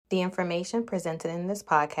The information presented in this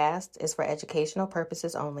podcast is for educational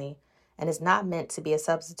purposes only and is not meant to be a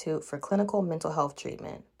substitute for clinical mental health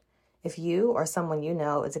treatment. If you or someone you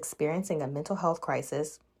know is experiencing a mental health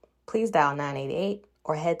crisis, please dial 988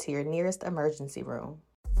 or head to your nearest emergency room.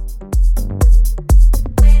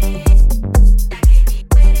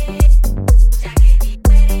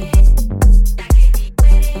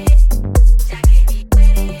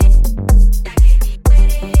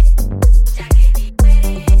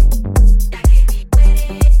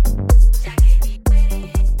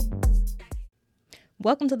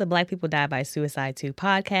 Welcome to the Black People Die by Suicide 2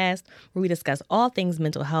 podcast, where we discuss all things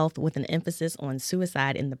mental health with an emphasis on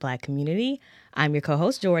suicide in the Black community. I'm your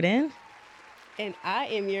co-host, Jordan. And I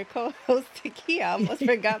am your co-host, Takia. I almost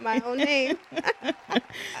forgot my own name.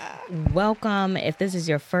 Welcome. If this is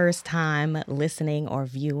your first time listening or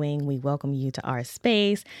viewing, we welcome you to our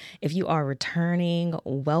space. If you are returning,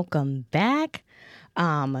 welcome back.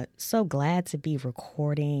 So glad to be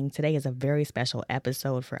recording. Today is a very special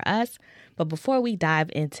episode for us. But before we dive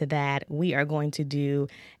into that, we are going to do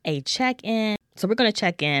a check-in. So we're going to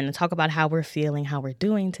check in and talk about how we're feeling, how we're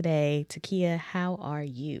doing today. Takia, how are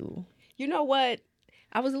you? You know what?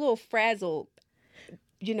 I was a little frazzled,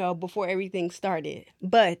 before everything started.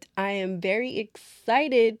 But I am very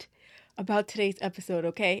excited about today's episode,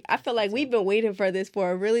 okay? I feel like we've been waiting for this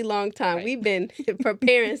for a really long time. Right. We've been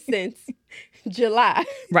preparing since July.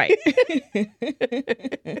 Right.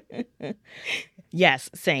 Yes,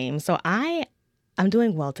 same. So I'm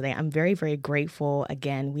doing well today. I'm very, very grateful.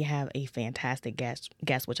 Again, we have a fantastic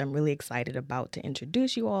guest, which I'm really excited about to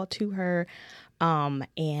introduce you all to her.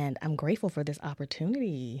 And I'm grateful for this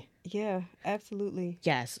opportunity. Yeah, absolutely.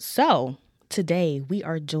 Yes. So today we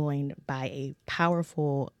are joined by a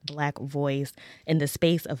powerful Black voice in the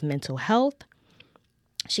space of mental health.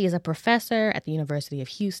 She is a professor at the University of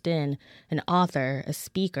Houston, an author, a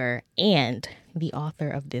speaker, and the author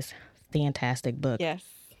of this fantastic book, yes,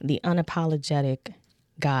 The Unapologetic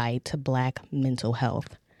Guide to Black Mental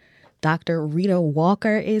Health. Dr. Rheeda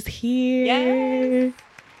Walker is here. Yes.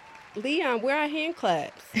 Leon, where are hand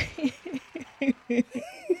claps?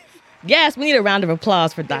 Yes, we need a round of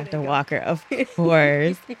applause for Dr. Walker, of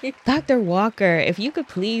course. Dr. Walker, if you could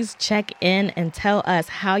please check in and tell us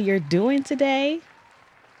how you're doing today.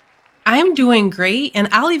 I'm doing great, and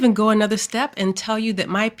I'll even go another step and tell you that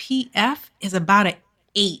my PF is about an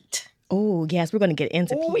 8. Oh, yes, we're going to get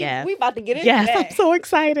into PF. We about to get into that. Yes, I'm so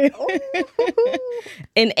excited.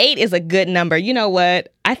 An 8 is a good number. You know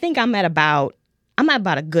what? I think I'm at about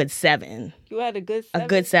a good 7. You had a good 7? A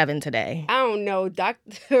good 7 today. I don't know.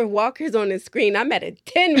 Dr. Walker's on the screen. I'm at a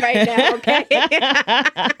 10 right now, okay?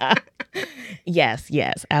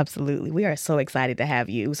 Yes, absolutely. We are so excited to have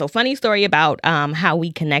you. So funny story about how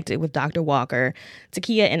we connected with Dr. Walker.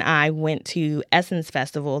 Takia and I went to Essence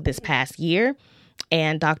Festival this past year,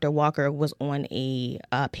 and Dr. Walker was on a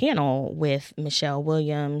panel with Michelle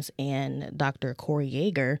Williams and Dr. Corey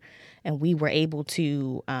Yeager, and we were able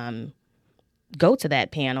to go to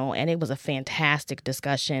that panel, and it was a fantastic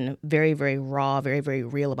discussion, very, very raw, very, very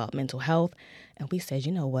real about mental health. And we said,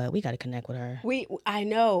 you know what, we got to connect with her. I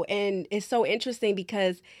know, and it's so interesting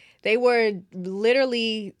because they were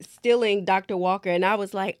literally stealing Dr. Walker, and I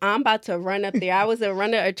was like, I'm about to run up there. I was a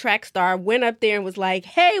runner, a track star, went up there and was like,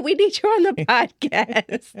 hey, we need you on the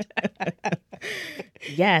podcast.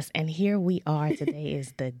 Yes, and here we are. Today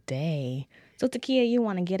is the day. So, Takia, you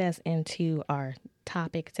want to get us into our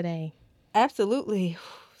topic today? Absolutely.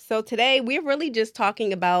 So today we're really just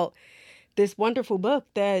talking about this wonderful book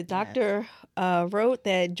that Dr. wrote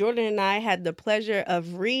that Jordan and I had the pleasure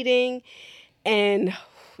of reading. And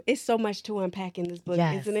it's so much to unpack in this book,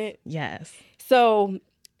 isn't it? Yes. So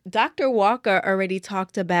Dr. Walker already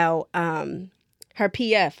talked about her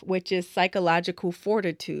PF, which is psychological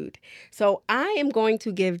fortitude. So I am going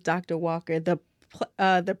to give Dr. Walker the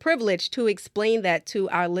privilege to explain that to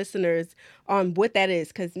our listeners on what that is,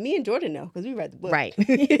 because me and Jordan know, because we read the book. Right.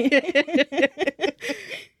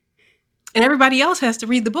 And everybody else has to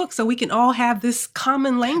read the book so we can all have this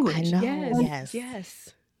common language. I know.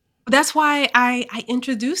 Yes. That's why I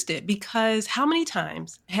introduced it, because how many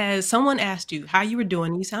times has someone asked you how you were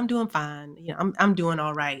doing? You say, I'm doing fine. I'm doing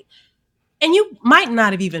all right. And you might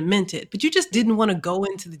not have even meant it, but you just didn't want to go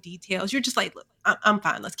into the details. You're just like, look, I'm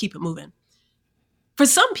fine. Let's keep it moving. For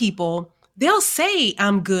some people, they'll say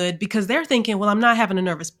I'm good because they're thinking, well, I'm not having a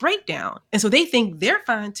nervous breakdown. And so they think they're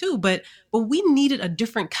fine too, but we needed a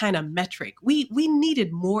different kind of metric. We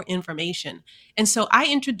needed more information. And so I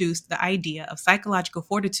introduced the idea of psychological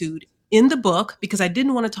fortitude in the book because I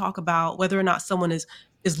didn't want to talk about whether or not someone is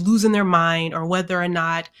losing their mind or whether or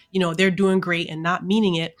not, they're doing great and not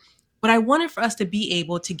meaning it. but I wanted for us to be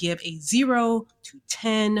able to give a 0 to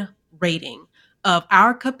 10 rating of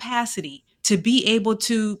our capacity to be able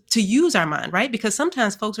to use our mind, right? Because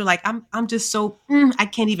sometimes folks are like, I'm just so I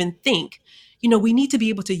can't even think. We need to be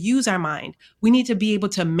able to use our mind. We need to be able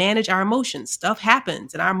to manage our emotions. Stuff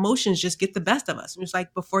happens and our emotions just get the best of us. And it's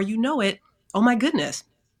like before you know it, oh my goodness.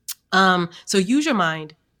 So use your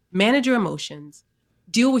mind, manage your emotions,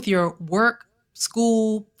 deal with your work,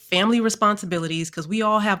 school, family responsibilities, because we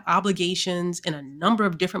all have obligations in a number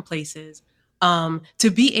of different places.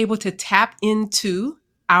 To be able to tap into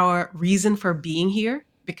our reason for being here,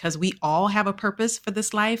 because we all have a purpose for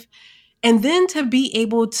this life. And then to be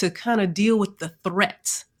able to kind of deal with the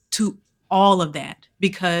threats to all of that,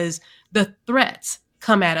 because the threats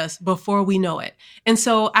come at us before we know it. And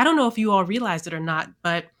so I don't know if you all realized it or not,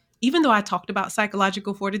 but even though I talked about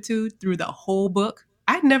psychological fortitude through the whole book,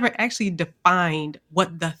 I never actually defined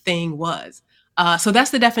what the thing was. So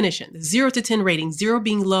that's the definition: 0 to 10 rating, 0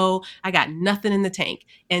 being low, I got nothing in the tank,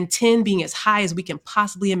 and 10 being as high as we can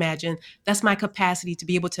possibly imagine. That's my capacity to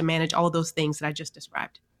be able to manage all of those things that I just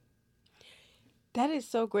described. That is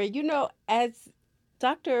so great. As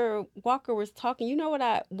Dr. Walker was talking,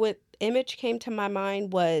 what image came to my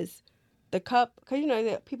mind was the cup.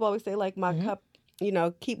 Because, people always say, like, my cup,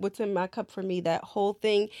 keep what's in my cup for me, that whole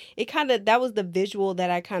thing. That was the visual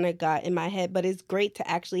that I kind of got in my head. But it's great to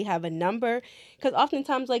actually have a number. Because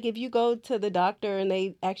oftentimes, like, if you go to the doctor and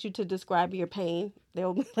they ask you to describe your pain,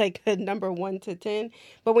 they'll be like a number 1 to 10.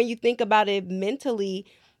 But when you think about it mentally,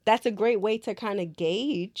 that's a great way to kind of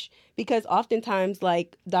gauge, because oftentimes,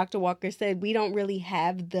 like Dr. Walker said, we don't really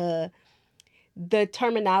have the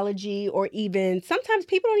terminology, or even sometimes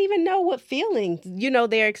people don't even know what feelings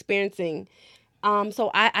they're experiencing. So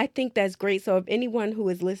I think that's great. So if anyone who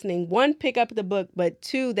is listening, one, pick up the book, but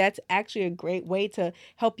two, that's actually a great way to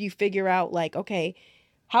help you figure out, like, okay,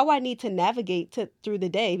 how I need to navigate through the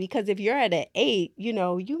day. Because if you're at an 8,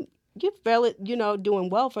 you feel it, doing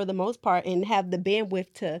well for the most part, and have the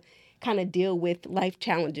bandwidth to kind of deal with life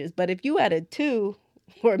challenges. But if you at a 2,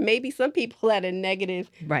 or maybe some people at a negative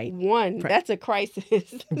Right. 1, Right. that's a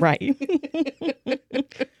crisis. Right.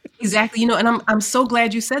 Exactly. And I'm so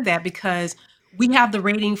glad you said that, because we have the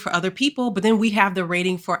rating for other people, but then we have the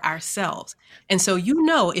rating for ourselves. And so,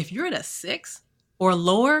 if you're at a 6 or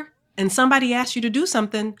lower and somebody asks you to do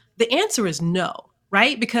something, the answer is no,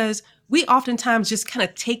 right? Because we oftentimes just kind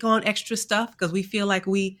of take on extra stuff because we feel like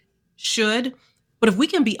we should. But if we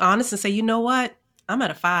can be honest and say, you know what, I'm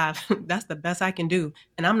at a 5, that's the best I can do,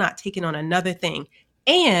 and I'm not taking on another thing.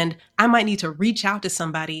 And I might need to reach out to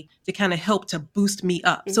somebody to kind of help to boost me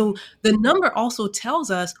up. Mm-hmm. So the number also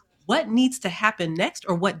tells us what needs to happen next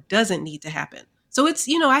or what doesn't need to happen. So it's,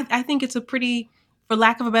 I think it's a pretty, for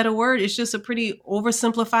lack of a better word, it's just a pretty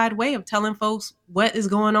oversimplified way of telling folks what is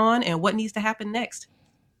going on and what needs to happen next.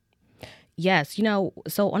 Yes.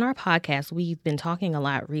 So on our podcast, we've been talking a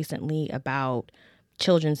lot recently about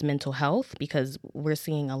children's mental health, because we're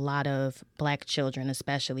seeing a lot of Black children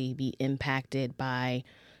especially be impacted by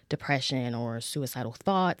depression or suicidal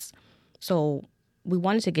thoughts. So we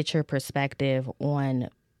wanted to get your perspective on,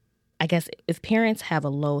 I guess, if parents have a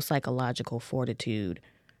low psychological fortitude,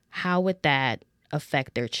 how would that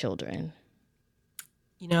affect their children?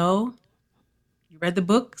 You read the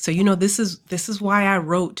book, so this is why I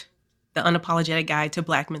wrote the Unapologetic Guide to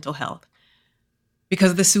Black Mental Health,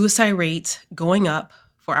 because of the suicide rates going up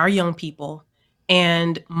for our young people,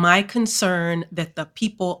 and my concern that the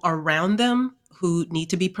people around them who need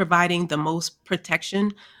to be providing the most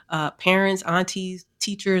protection, parents, aunties,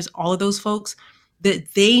 teachers, all of those folks,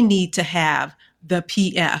 that they need to have the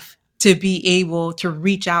PF to be able to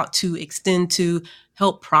reach out to, extend to,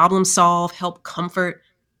 help problem solve, help comfort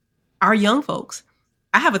our young folks.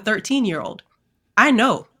 I have a 13-year-old. I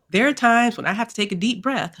know there are times when I have to take a deep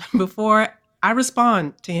breath before I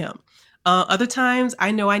respond to him. Other times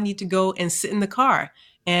I know I need to go and sit in the car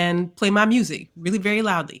and play my music really very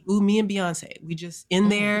loudly. Ooh, me and Beyonce, we just in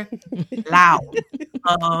there loud.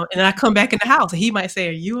 And then I come back in the house and he might say,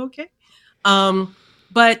 "Are you okay?"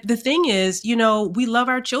 But the thing is, we love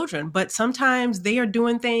our children, but sometimes they are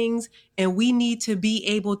doing things and we need to be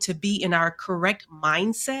able to be in our correct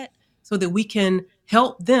mindset so that we can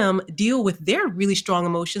help them deal with their really strong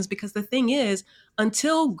emotions. Because the thing is,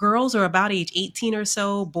 until girls are about age 18 or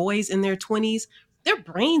so, boys in their 20s, their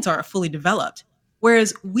brains aren't fully developed.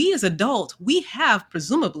 Whereas we as adults, we have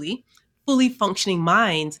presumably fully functioning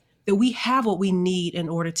minds, that we have what we need in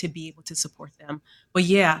order to be able to support them. But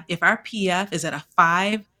yeah, if our PF is at a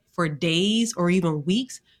 5 for days or even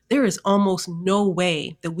weeks, there is almost no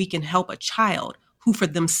way that we can help a child who for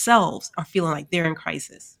themselves are feeling like they're in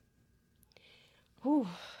crisis. Ooh,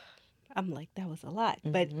 I'm like, that was a lot.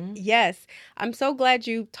 But yes, I'm so glad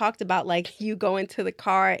you talked about like you go into the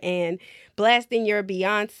car and blasting your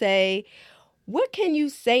Beyonce. What can you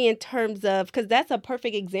say in terms of, because that's a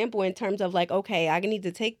perfect example in terms of like, okay, I need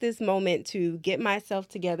to take this moment to get myself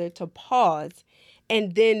together, to pause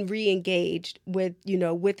and then re-engage with,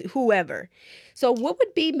 with whoever. So what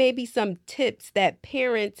would be maybe some tips that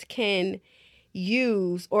parents can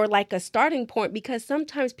use or like a starting point? Because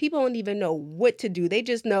sometimes people don't even know what to do. They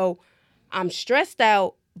just know I'm stressed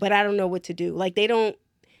out, but I don't know what to do. Like I don't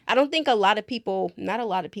think a lot of people, not a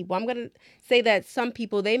lot of people, I'm going to say that some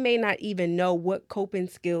people, they may not even know what coping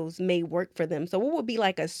skills may work for them. So what would be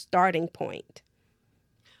like a starting point?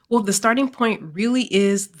 Well, the starting point really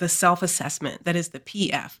is the self-assessment. That is the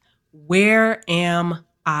PF. Where am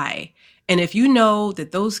I? And if you know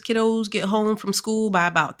that those kiddos get home from school by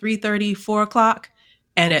about 3:30, 4 o'clock,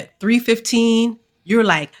 and at 3:15, you're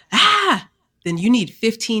like, then you need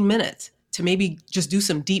 15 minutes to maybe just do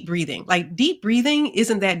some deep breathing. Like deep breathing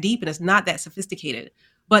isn't that deep and it's not that sophisticated.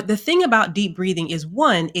 But the thing about deep breathing is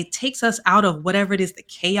one, it takes us out of whatever it is the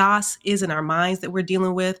chaos is in our minds that we're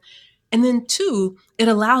dealing with. And then two, it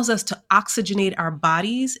allows us to oxygenate our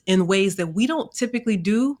bodies in ways that we don't typically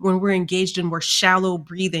do when we're engaged in more shallow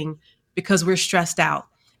breathing because we're stressed out.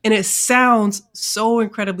 And it sounds so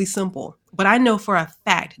incredibly simple, but I know for a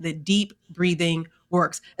fact that deep breathing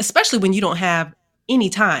works, especially when you don't have any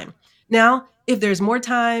time. Now, if there's more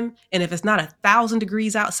time and if it's not 1,000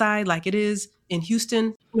 degrees outside like it is in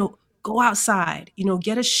Houston, go outside,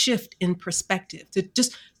 get a shift in perspective to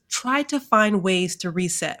just try to find ways to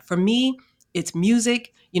reset. For me, it's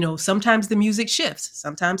music. Sometimes the music shifts.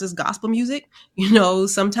 Sometimes it's gospel music.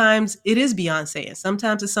 Sometimes it is Beyonce, and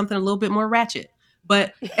sometimes it's something a little bit more ratchet.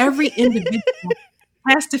 But every individual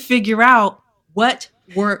has to figure out what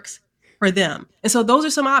works for them. And so those are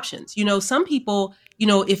some options. Some people,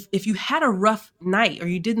 if you had a rough night or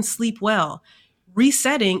you didn't sleep well,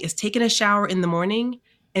 resetting is taking a shower in the morning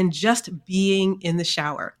and just being in the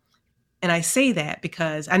shower. And I say that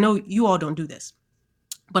because I know you all don't do this,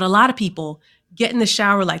 but a lot of people get in the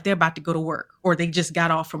shower like they're about to go to work or they just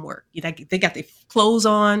got off from work. They got their clothes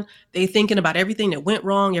on. They thinking about everything that went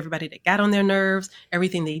wrong, everybody that got on their nerves,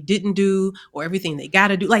 everything they didn't do or everything they got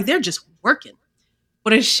to do. Like they're just working.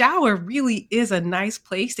 But a shower really is a nice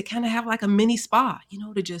place to kind of have like a mini spa,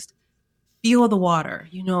 to just feel the water,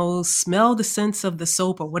 smell the scents of the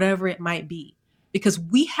soap or whatever it might be. Because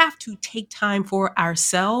we have to take time for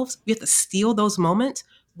ourselves. We have to steal those moments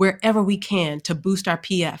wherever we can to boost our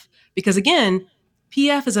PF. Because again,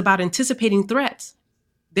 PF is about anticipating threats.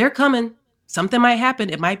 They're coming. Something might happen.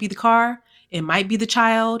 It might be the car. It might be the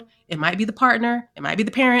child. It might be the partner. It might be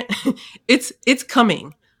the parent. It's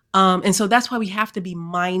coming. And so that's why we have to be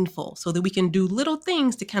mindful so that we can do little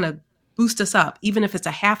things to kind of boost us up, even if it's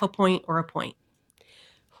a half a point or a point.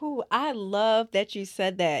 Ooh, I love that you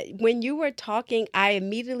said that. When you were talking, I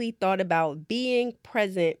immediately thought about being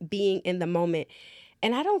present, being in the moment.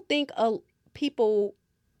 And I don't think people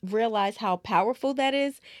realize how powerful that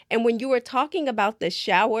is. And when you were talking about the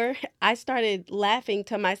shower, I started laughing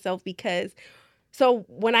to myself because so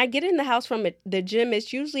when I get in the house from the gym,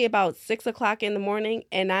 it's usually about 6 o'clock in the morning.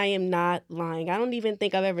 And I am not lying. I don't even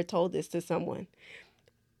think I've ever told this to someone.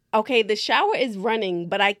 Okay, the shower is running,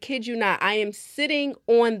 but I kid you not, I am sitting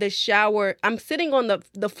on the shower. I'm sitting on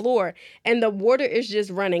the floor and the water is just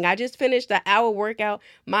running. I just finished the hour workout.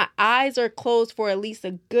 My eyes are closed for at least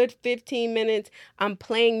a good 15 minutes. I'm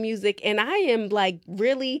playing music and I am like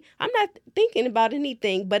really, I'm not thinking about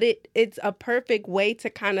anything, but it's a perfect way to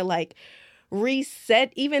kind of like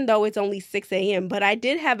reset, even though it's only 6 a.m. But I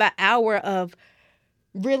did have an hour of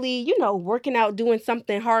really, working out, doing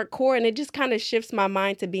something hardcore. And it just kind of shifts my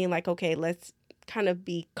mind to being like, okay, let's kind of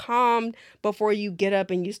be calm before you get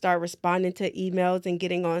up and you start responding to emails and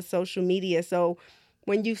getting on social media. So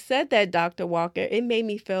when you said that, Dr. Walker, it made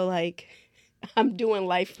me feel like I'm doing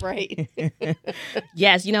life right.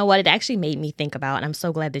 Yes, you know what? It actually made me think about, and I'm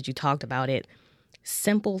so glad that you talked about it,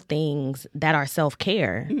 simple things that are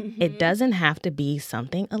self-care. Mm-hmm. It doesn't have to be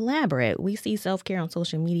something elaborate. We see self-care on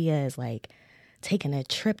social media as like taking a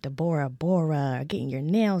trip to Bora Bora, or getting your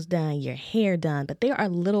nails done, your hair done. But there are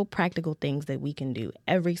little practical things that we can do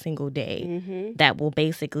every single day that will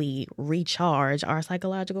basically recharge our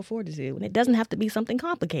psychological fortitude. And it doesn't have to be something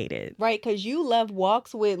complicated. Right, because you love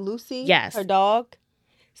walks with Lucy, yes, her dog.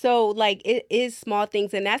 So, like, it is small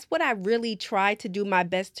things. And that's what I really try to do my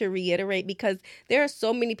best to reiterate, because there are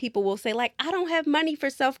so many people will say, like, I don't have money for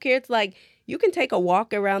self-care. It's like, you can take a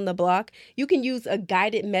walk around the block. You can use a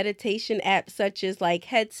guided meditation app such as like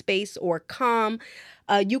Headspace or Calm.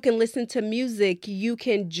 You can listen to music, you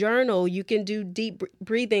can journal, you can do deep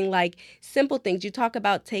breathing, like simple things. You talk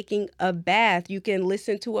about taking a bath, you can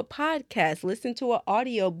listen to a podcast, listen to an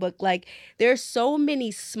audio book. Like there's so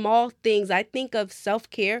many small things. I think of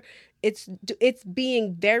self-care. It's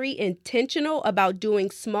being very intentional about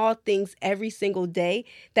doing small things every single day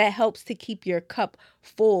that helps to keep your cup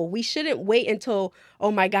full. We shouldn't wait until,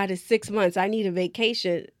 oh my God, it's 6 months, I need a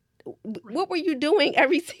vacation. What were you doing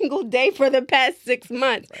every single day for the past 6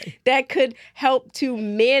 months that could help to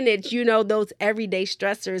manage, those everyday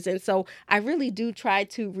stressors? And so I really do try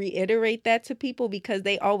to reiterate that to people, because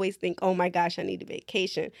they always think, oh my gosh, I need a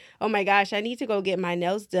vacation. Oh my gosh, I need to go get my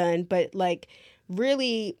nails done. But like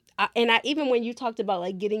really, even when you talked about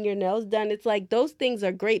like getting your nails done, it's like those things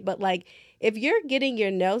are great. But like if you're getting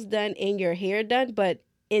your nails done and your hair done, but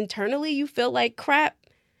internally you feel like crap,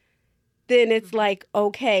 then it's like,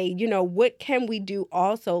 okay, what can we do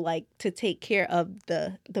also, like, to take care of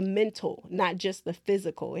the mental, not just the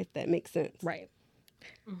physical, if that makes sense. Right.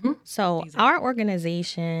 Mm-hmm. So exactly. Our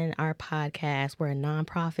organization, our podcast, we're a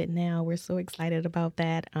nonprofit now. We're so excited about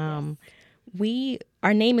that. Our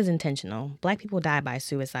name is intentional. Black people die by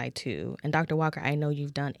suicide too. And Dr. Walker, I know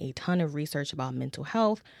you've done a ton of research about mental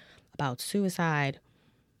health, about suicide.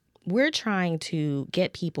 We're trying to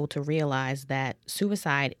get people to realize that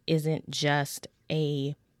suicide isn't just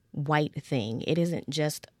a white thing. It isn't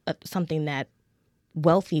just something that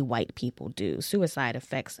wealthy white people do. Suicide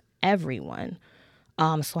affects everyone.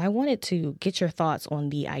 So I wanted to get your thoughts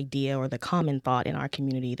on the idea, or the common thought in our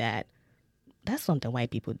community, that that's something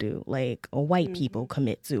white people do. Like, white people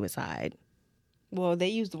commit suicide. Well, they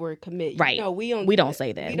use the word commit. Right. No, we don't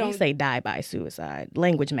say that. We say die by suicide.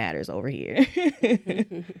 Language matters over here.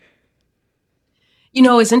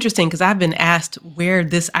 It's interesting because I've been asked where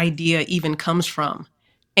this idea even comes from.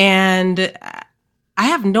 And I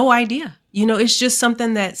have no idea. It's just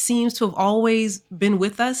something that seems to have always been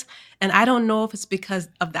with us. And I don't know if it's because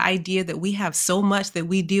of the idea that we have so much that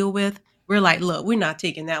we deal with. We're like, look, we're not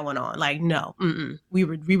taking that one on. Like, no, we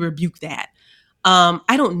rebuke that.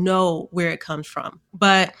 I don't know where it comes from.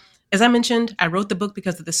 But as I mentioned, I wrote the book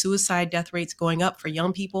because of the suicide death rates going up for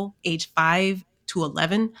young people age 5 to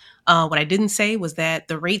 11. What I didn't say was that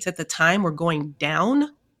the rates at the time were going down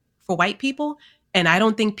for white people. And I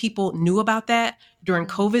don't think people knew about that. During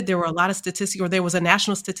COVID, there were a lot of statistics, or there was a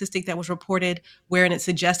national statistic that was reported wherein it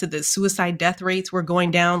suggested that suicide death rates were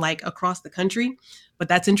going down like across the country. But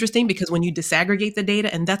that's interesting because when you disaggregate the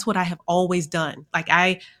data, and that's what I have always done. Like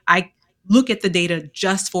I look at the data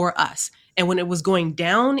just for us. And when it was going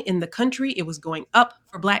down in the country, it was going up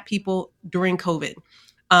for Black people during COVID.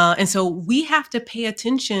 And so we have to pay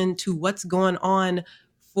attention to what's going on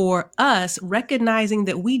for us, recognizing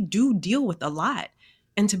that we do deal with a lot.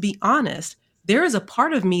 And to be honest, there is a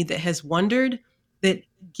part of me that has wondered that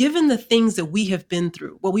given the things that we have been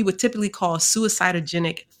through, what we would typically call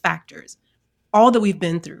suicidogenic factors, all that we've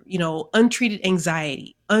been through, untreated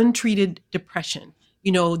anxiety, untreated depression,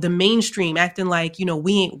 the mainstream acting like,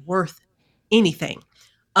 we ain't worth anything,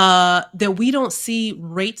 that we don't see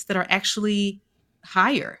rates that are actually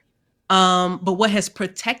higher. But what has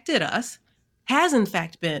protected us has in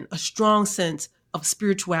fact been a strong sense of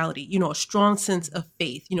spirituality, a strong sense of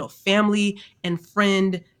faith, family and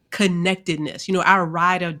friend connectedness, our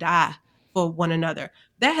ride or die for one another.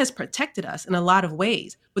 That has protected us in a lot of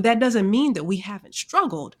ways, but that doesn't mean that we haven't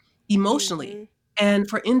struggled emotionally. And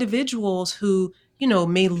for individuals who,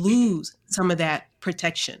 may lose some of that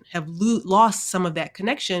protection, have lost some of that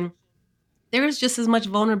connection, there is just as much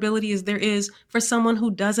vulnerability as there is for someone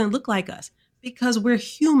who doesn't look like us, because we're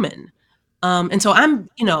human. And so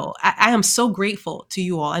I am so grateful to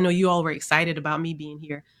you all. I know you all were excited about me being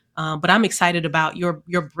here, but I'm excited about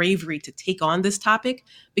your bravery to take on this topic,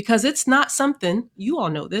 because it's not something, you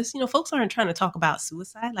all know this, folks aren't trying to talk about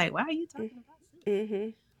suicide. Like, why are you talking about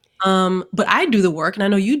suicide? But I do the work, and I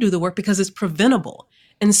know you do the work, because it's preventable.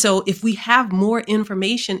 And so if we have more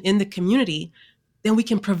information in the community, then we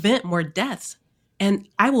can prevent more deaths. And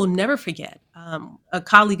I will never forget a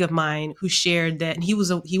colleague of mine who shared that, and he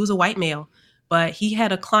was a white male, but he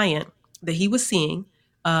had a client that he was seeing.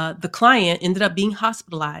 The client ended up being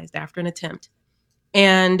hospitalized after an attempt.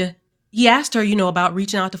 And he asked her, about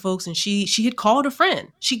reaching out to folks, and she had called a friend.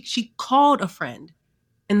 She called a friend,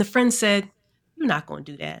 and the friend said, "You're not going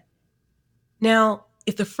to do that." Now,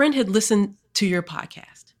 if the friend had listened to your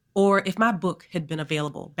podcast, or if my book had been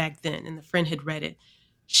available back then and the friend had read it,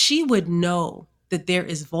 she would know that there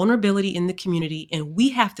is vulnerability in the community, and we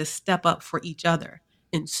have to step up for each other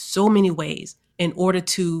in so many ways in order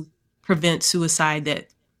to prevent suicide.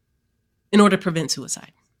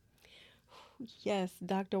 Yes,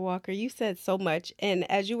 Dr. Walker, you said so much. And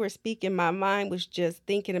as you were speaking, my mind was just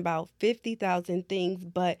thinking about 50,000 things.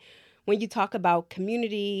 But when you talk about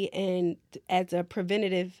community and as a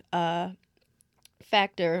preventative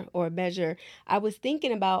factor or measure, I was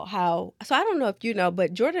thinking about how, so I don't know if you know,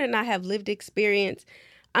 but Jordan and I have lived experience.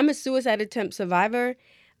 I'm a suicide attempt survivor.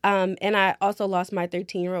 And I also lost my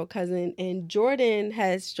 13-year-old cousin. And Jordan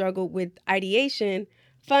has struggled with ideation.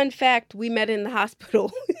 Fun fact, we met in the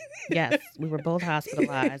hospital. Yes, we were both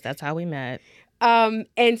hospitalized. That's how we met.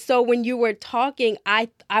 And so when you were talking, I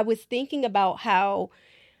was thinking about how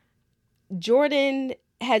Jordan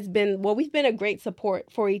has been, well, we've been a great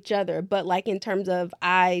support for each other, but like in terms of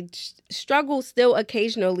struggle still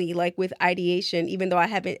occasionally like with ideation, even though I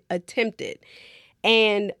haven't attempted.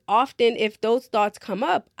 And often if those thoughts come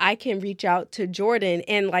up, I can reach out to Jordan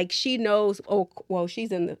and like she knows, oh, well,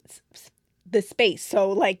 she's in the space. So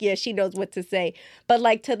like, yeah, she knows what to say. But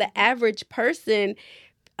like to the average person,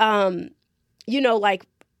 like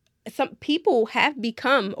some people have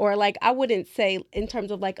become, or like I wouldn't say in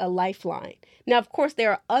terms of like a lifeline. Now, of course,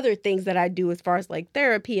 there are other things that I do as far as like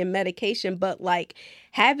therapy and medication, but like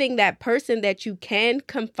having that person that you can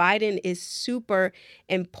confide in is super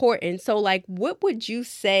important. So like, what would you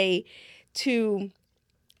say to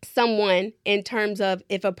someone in terms of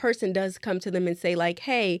if a person does come to them and say like,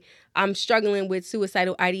 hey, I'm struggling with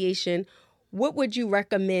suicidal ideation, what would you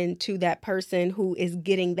recommend to that person who is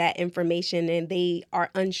getting that information and they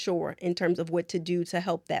are unsure in terms of what to do to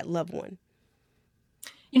help that loved one?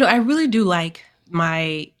 I really do like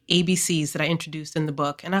my ABCs that I introduced in the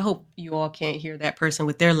book, and I hope you all can't hear that person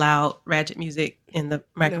with their loud ratchet music in the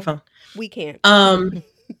microphone. No, we can't.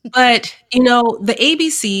 But the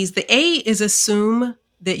ABCs, the A is assume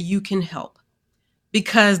that you can help,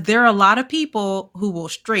 because there are a lot of people who will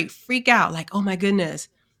straight freak out like, oh my goodness,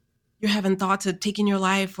 you're having thoughts of taking your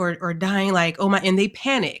life or dying, like, oh my, and they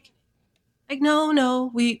panic. Like, no,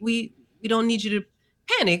 we don't need you to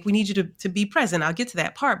panic. We need you to be present. I'll get to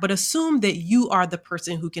that part, but assume that you are the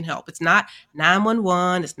person who can help. It's not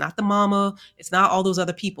 911. It's not the mama. It's not all those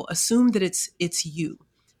other people. Assume that it's you.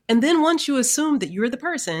 And then once you assume that you're the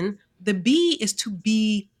person, the B is to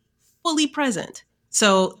be fully present.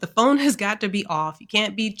 So the phone has got to be off. You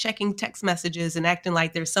can't be checking text messages and acting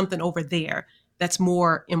like there's something over there that's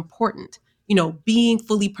more important. Being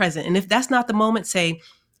fully present. And if that's not the moment, say,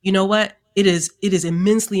 you know what? It is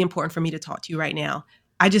immensely important for me to talk to you right now.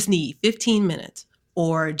 I just need 15 minutes,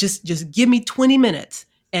 or just give me 20 minutes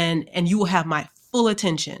and you will have my full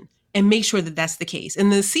attention, and make sure that that's the case.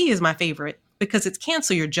 And the C is my favorite because it's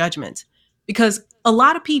cancel your judgment, because a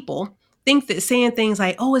lot of people think that saying things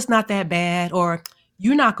like, oh, it's not that bad, or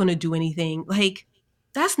you're not going to do anything, like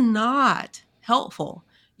that's not helpful.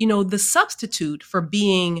 The substitute for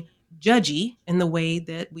being judgy in the way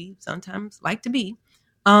that we sometimes like to be,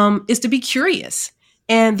 is to be curious.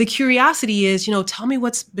 And the curiosity is, tell me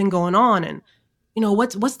what's been going on, and,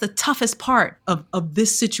 what's the toughest part of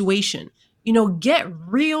this situation. Get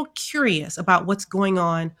real curious about what's going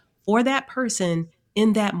on for that person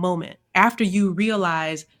in that moment after you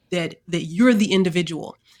realize that you're the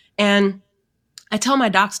individual. And I tell my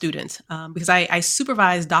doc students, because I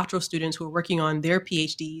supervise doctoral students who are working on their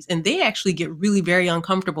PhDs, and they actually get really very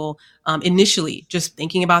uncomfortable initially just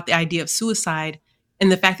thinking about the idea of suicide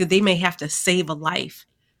and the fact that they may have to save a life.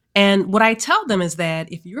 And what I tell them is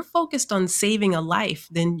that if you're focused on saving a life,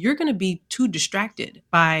 then you're going to be too distracted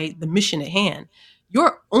by the mission at hand.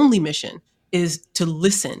 Your only mission is to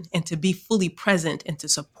listen and to be fully present and to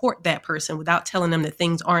support that person without telling them that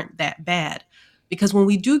things aren't that bad. Because when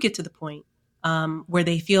we do get to the point where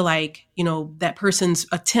they feel like, that person's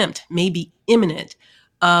attempt may be imminent,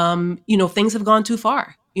 things have gone too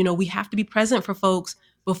far. We have to be present for folks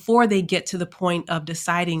before they get to the point of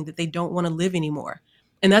deciding that they don't want to live anymore.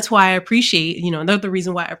 And that's why I appreciate, another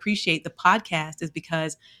reason why I appreciate the podcast is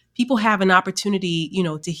because people have an opportunity,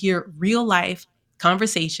 to hear real life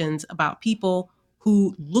conversations about people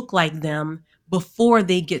who look like them before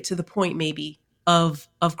they get to the point maybe of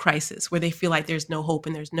crisis, where they feel like there's no hope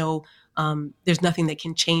and there's nothing that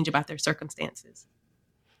can change about their circumstances.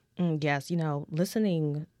 Yes,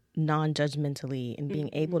 listening non-judgmentally and being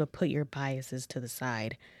able to put your biases to the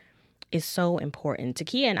side is so important.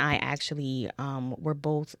 Takia and I actually were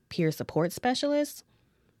both peer support specialists.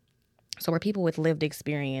 So we're people with lived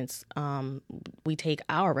experience. We take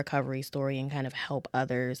our recovery story and kind of help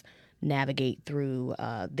others navigate through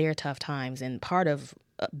their tough times. And a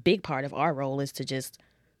big part of our role is to just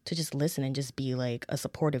listen and just be like a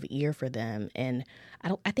supportive ear for them. And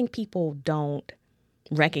I think people don't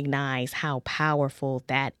recognize how powerful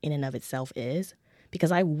that in and of itself is,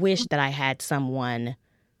 because I wish that I had someone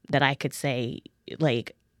that I could say,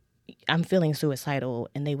 like, I'm feeling suicidal,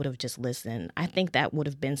 and they would have just listened. I think that would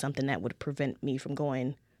have been something that would prevent me from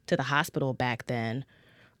going to the hospital back then.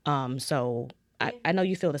 So I know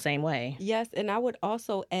you feel the same way. Yes, and I would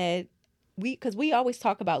also add, because we always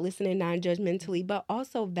talk about listening non-judgmentally, but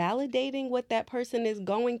also validating what that person is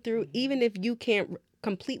going through, even if you can't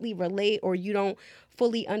completely relate or you don't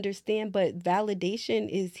fully understand. But validation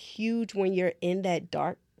is huge when you're in that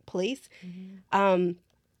dark place.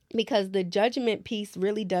 Because the judgment piece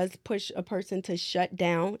really does push a person to shut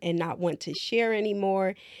down and not want to share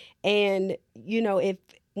anymore. And, if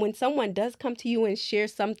when someone does come to you and share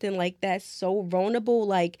something like that, so vulnerable,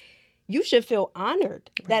 like, you should feel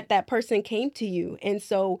honored that that person came to you. And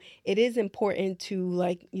so it is important to,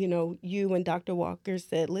 like, you and Dr. Walker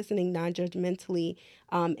said, listening non-judgmentally,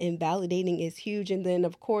 and validating is huge. And then,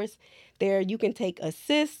 of course, there you can take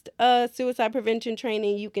assist suicide prevention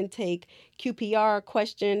training. You can take QPR,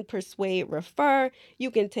 question, persuade, refer.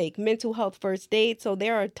 You can take mental health first aid. So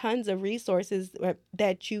there are tons of resources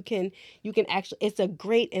that you can actually, it's a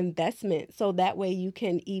great investment. So that way you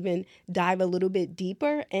can even dive a little bit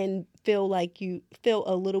deeper and feel like you feel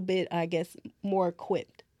a little bit, I guess, more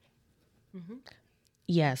equipped. Mm-hmm.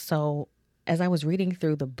 Yeah, so as I was reading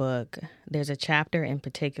through the book, there's a chapter in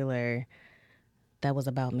particular that was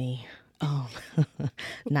about me. Oh,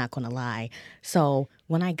 not gonna lie. So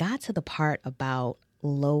when I got to the part about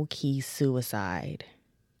low-key suicide,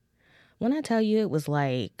 when I tell you it was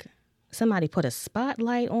like somebody put a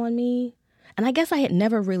spotlight on me, and I guess I had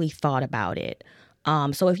never really thought about it.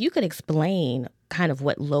 So if you could explain kind of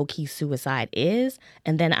what low-key suicide is,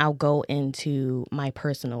 and then I'll go into my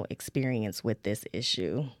personal experience with this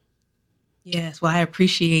issue. Yes, well, I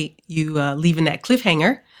appreciate you leaving that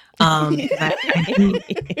cliffhanger.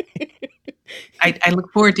 I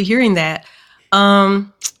look forward to hearing that. So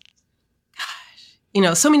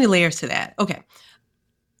many layers to that. Okay,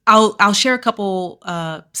 I'll share a couple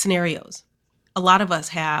scenarios. A lot of us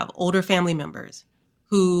have older family members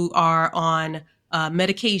who are on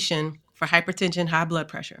medication for hypertension, high blood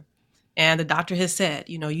pressure. And the doctor has said,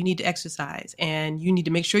 you need to exercise and you need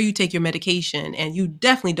to make sure you take your medication, and you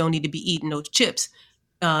definitely don't need to be eating those chips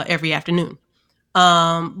every afternoon.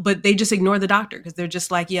 But they just ignore the doctor because they're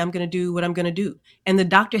just like, yeah, I'm going to do what I'm going to do. And the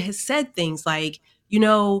doctor has said things like, you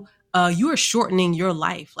are shortening your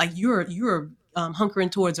life. Like you're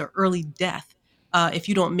hunkering towards an early death if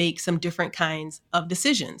you don't make some different kinds of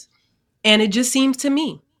decisions. And it just seems to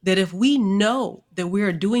me that if we know that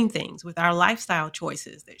we're doing things with our lifestyle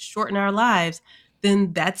choices that shorten our lives,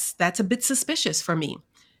 then that's a bit suspicious for me.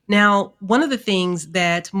 Now, one of the things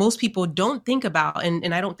that most people don't think about,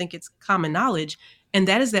 and I don't think it's common knowledge, and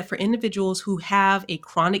that is that for individuals who have a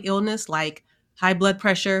chronic illness like high blood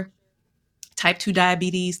pressure, type 2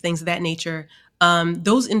 diabetes, things of that nature,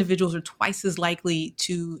 those individuals are twice as likely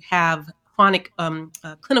to have chronic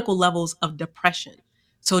clinical levels of depression.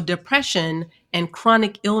 So depression and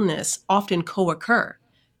chronic illness often co-occur.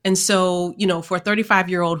 And so, for a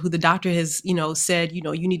 35-year-old who the doctor has, said,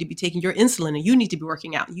 you need to be taking your insulin and you need to be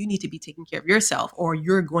working out, and you need to be taking care of yourself or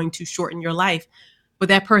you're going to shorten your life, but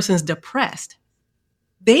that person's depressed,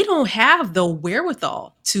 they don't have the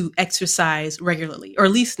wherewithal to exercise regularly, or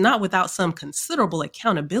at least not without some considerable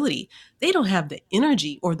accountability. They don't have the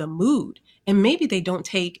energy or the mood. And maybe they don't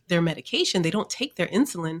take their medication, they don't take their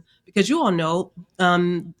insulin, because you all know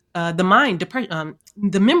the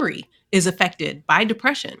memory is affected by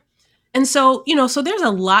depression. And so, so there's a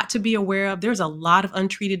lot to be aware of. There's a lot of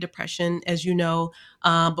untreated depression, as you know.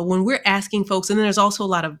 But when we're asking folks, and then there's also a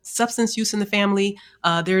lot of substance use in the family.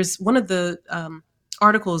 There's one of the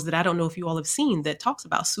articles that I don't know if you all have seen that talks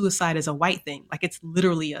about suicide as a white thing. Like it's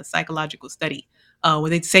literally a psychological study where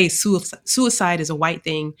they say suicide is a white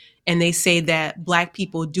thing. And they say that Black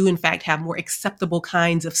people do in fact have more acceptable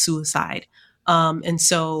kinds of suicide. And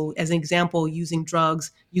so as an example, using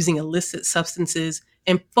drugs, using illicit substances,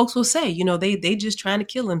 and folks will say, they just trying to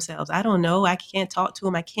kill themselves. I don't know. I can't talk to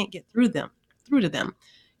them. I can't get through to them.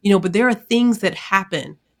 But there are things that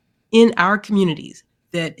happen in our communities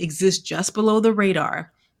that exist just below the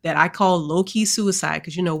radar that I call low-key suicide,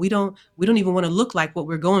 because we don't even want to look like what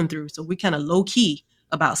we're going through. So we kind of low-key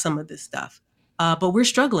about some of this stuff. But we're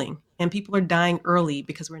struggling, and people are dying early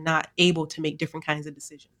because we're not able to make different kinds of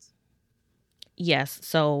decisions. Yes.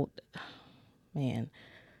 So, man,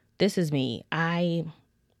 this is me. I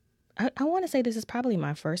want to say this is probably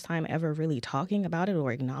my first time ever really talking about it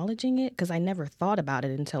or acknowledging it, because I never thought about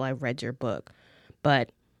it until I read your book.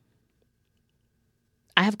 But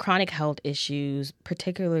I have chronic health issues,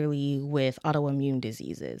 particularly with autoimmune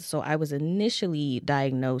diseases. So I was initially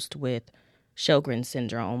diagnosed with Sjogren's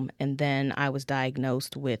syndrome, and then I was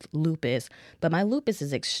diagnosed with lupus. But my lupus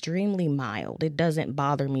is extremely mild. It doesn't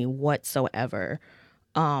bother me whatsoever.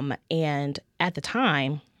 And at the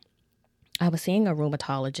time, I was seeing a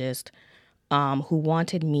rheumatologist who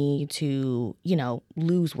wanted me to,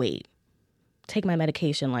 lose weight, take my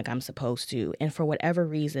medication like I'm supposed to. And for whatever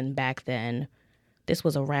reason back then, this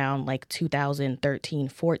was around like 2013,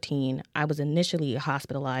 14, I was initially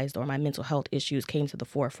hospitalized, or my mental health issues came to the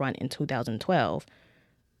forefront in 2012.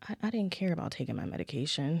 I didn't care about taking my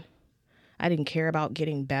medication. I didn't care about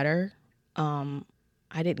getting better. I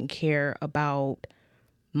didn't care about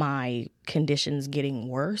my conditions getting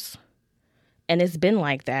worse. And it's been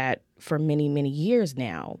like that for many, many years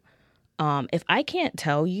now. If I can't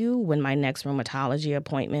tell you when my next rheumatology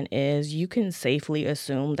appointment is, you can safely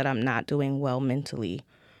assume that I'm not doing well mentally,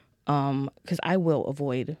 because I will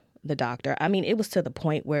avoid the doctor. I mean, it was to the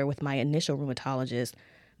point where with my initial rheumatologist,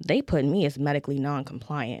 they put me as medically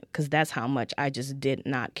non-compliant because that's how much I just did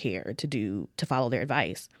not care to follow their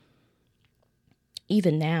advice.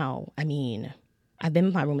 Even now, I mean, I've been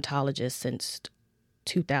with my rheumatologist since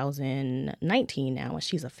 2019 now, and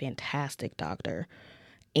she's a fantastic doctor.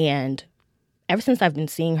 And ever since I've been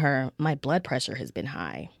seeing her, my blood pressure has been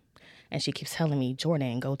high. And she keeps telling me,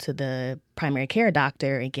 Jordan, go to the primary care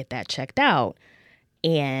doctor and get that checked out.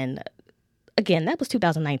 And again, that was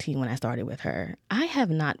 2019 when I started with her. I have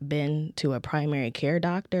not been to a primary care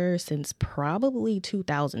doctor since probably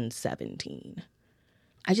 2017.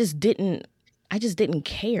 I just didn't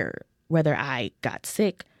care whether I got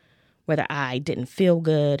sick, whether I didn't feel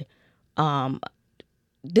good.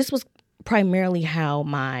 This was primarily how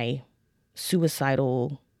my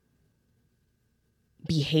suicidal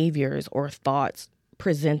behaviors or thoughts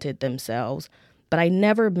presented themselves, but I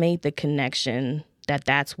never made the connection that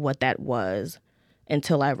that's what that was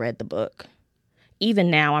until I read the book.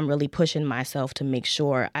 Even now, I'm really pushing myself to make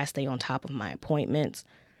sure I stay on top of my appointments.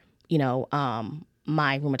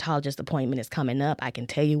 My rheumatologist appointment is coming up. I can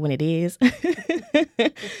tell you when it is.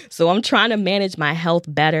 So I'm trying to manage my health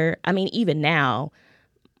better. I mean, even now,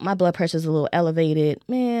 my blood pressure is a little elevated.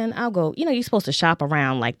 Man, I'll go, you're supposed to shop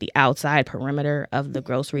around like the outside perimeter of the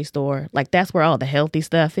grocery store. Like that's where all the healthy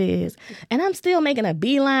stuff is. And I'm still making a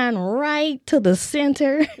beeline right to the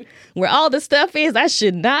center where all the stuff is I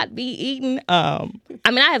should not be eating. I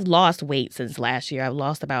have lost weight since last year. I've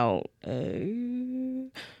lost about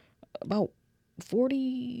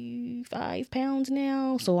 45 pounds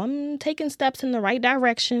now. So I'm taking steps in the right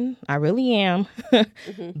direction. I really am.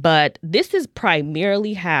 But this is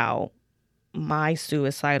primarily how my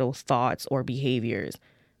suicidal thoughts or behaviors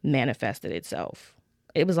manifested itself.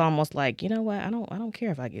 It was almost like, you know what? I don't care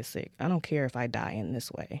if I get sick. I don't care if I die in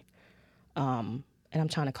this way. And I'm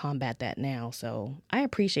trying to combat that now. So I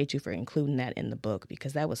appreciate you for including that in the book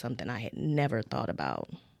because that was something I had never thought about.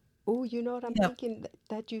 Oh, you know what I'm thinking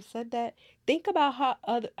that you said that? Think about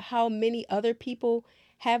how many other people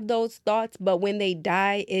have those thoughts, but when they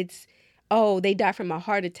die, it's, oh, they died from a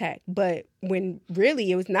heart attack. But when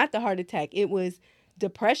really it was not the heart attack, it was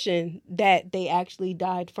depression that they actually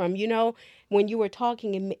died from. When you were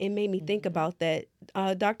talking, it made me think about that.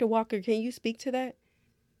 Dr. Walker, can you speak to that?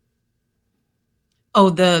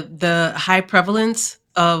 Oh, the high prevalence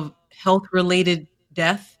of health-related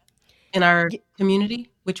death in our community?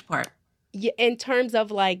 Which part? Yeah, in terms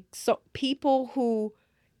of like, so people who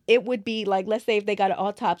it would be like, let's say if they got an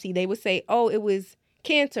autopsy, they would say, oh, it was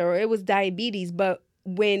cancer or it was diabetes. But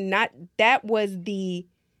when not, that was the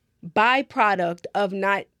byproduct of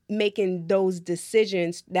not making those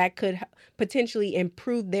decisions that could potentially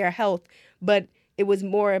improve their health. But it was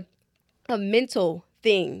more a mental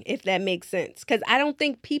thing, if that makes sense. Because I don't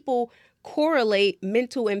think people correlate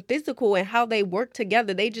mental and physical and how they work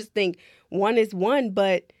together. They just think one is one,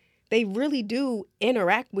 but they really do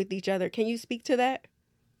interact with each other. Can you speak to that?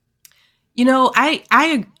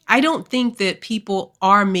 I don't think that people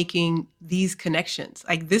are making these connections.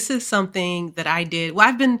 Like this is something that I did. Well,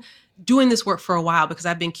 I've been doing this work for a while because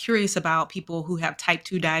I've been curious about people who have type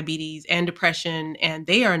 2 diabetes and depression and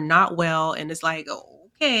they are not well. And it's like, oh,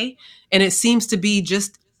 okay. And it seems to be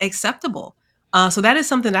just acceptable. So that is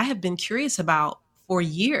something I have been curious about for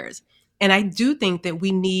years. And I do think that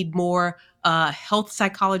we need more health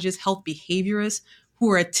psychologists, health behaviorists who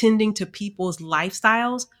are attending to people's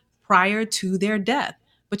lifestyles prior to their death.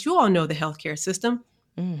 But you all know the healthcare system.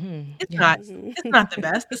 It's Yeah. not it's not the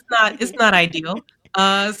best. It's not ideal.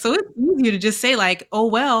 So it's easier to just say like, oh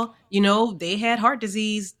well, they had heart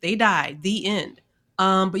disease, they died, the end.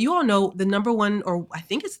 But you all know the number one, or I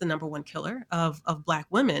think it's the number one killer of Black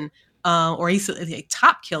women, or at least a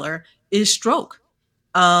top killer, is stroke.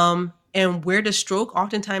 And where does stroke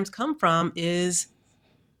oftentimes come from is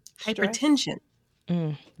Stress. hypertension.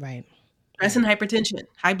 Right. Stress and hypertension,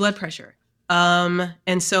 high blood pressure.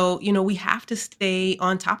 And so, we have to stay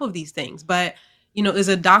on top of these things. But, is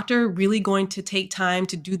a doctor really going to take time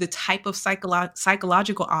to do the type of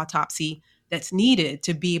psychological autopsy that's needed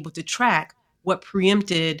to be able to track what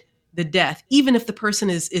preempted the death, even if the person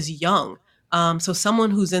is young? So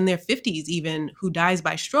someone who's in their 50s, even who dies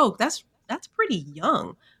by stroke, that's pretty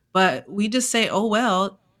young. But we just say, oh,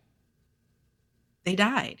 well, they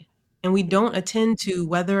died. And we don't attend to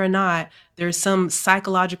whether or not there's some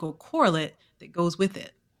psychological correlate that goes with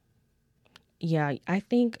it. Yeah, I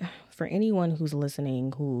think for anyone who's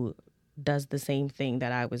listening who does the same thing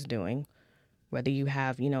that I was doing, whether you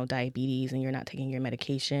have, diabetes and you're not taking your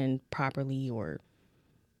medication properly, or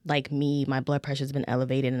like me, my blood pressure's been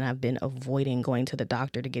elevated and I've been avoiding going to the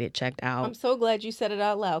doctor to get it checked out. I'm so glad you said it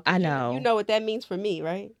out loud. I know. You know what that means for me,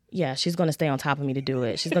 right? Yeah, she's going to stay on top of me to do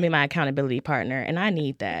it. She's going to be my accountability partner, and I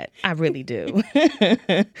need that. I really do.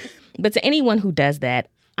 But to anyone who does that,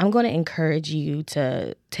 I'm going to encourage you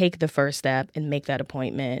to take the first step and make that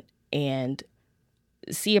appointment and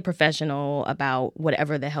see a professional about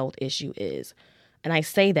whatever the health issue is. And I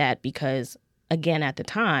say that because, again, at the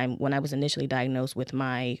time when I was initially diagnosed with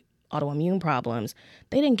my autoimmune problems,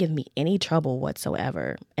 they didn't give me any trouble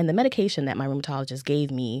whatsoever. And the medication that my rheumatologist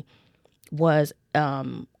gave me was,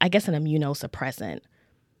 I guess, an immunosuppressant.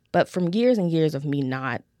 But from years and years of me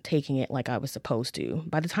not taking it like I was supposed to,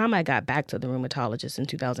 by the time I got back to the rheumatologist in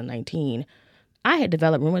 2019, I had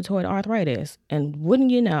developed rheumatoid arthritis. And wouldn't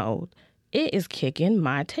you know, it is kicking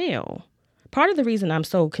my tail. Part of the reason I'm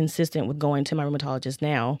so consistent with going to my rheumatologist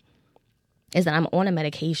now is that I'm on a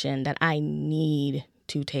medication that I need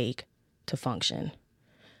to take to function.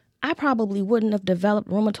 I probably wouldn't have developed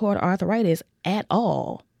rheumatoid arthritis at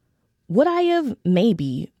all. Would I have?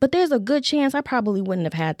 Maybe. But there's a good chance I probably wouldn't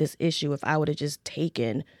have had this issue if I would have just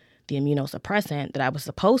taken the immunosuppressant that I was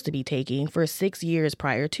supposed to be taking for 6 years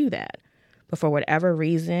prior to that. But for whatever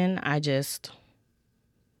reason, I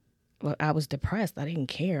was depressed. I didn't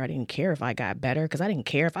care. I didn't care if I got better because I didn't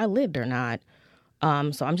care if I lived or not.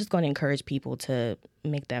 So I'm just going to encourage people to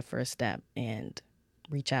make that first step and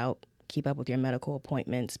reach out, keep up with your medical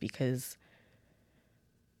appointments, because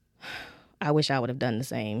I wish I would have done the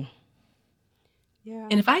same. Yeah.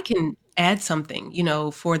 And if I can add something,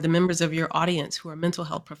 for the members of your audience who are mental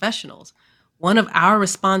health professionals, one of our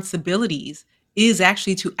responsibilities is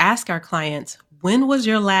actually to ask our clients, when was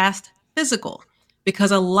your last physical?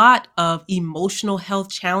 Because a lot of emotional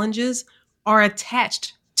health challenges are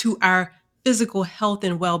attached to our physical health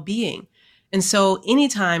and well-being. And so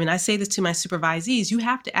anytime, and I say this to my supervisees, you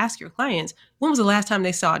have to ask your clients, when was the last time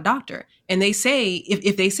they saw a doctor? And they say,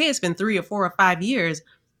 if they say it's been 3 or 4 or 5 years,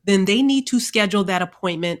 then they need to schedule that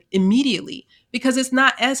appointment immediately, because it's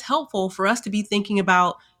not as helpful for us to be thinking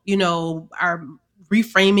about, our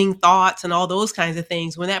reframing thoughts and all those kinds of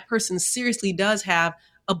things when that person seriously does have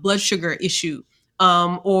a blood sugar issue,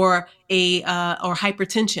 or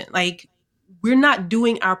hypertension. Like, we're not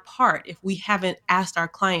doing our part if we haven't asked our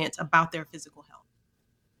clients about their physical health.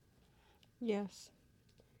 Yes.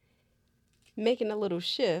 Making a little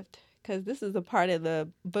shift, because this is a part of the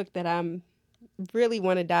book that I'm really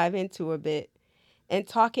want to dive into a bit, and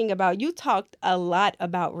you talked a lot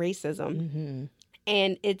about racism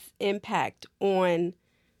and its impact on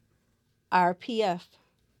our PF.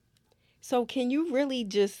 So can you really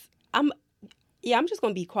I'm just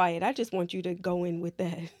going to be quiet. I just want you to go in with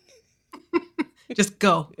that. Just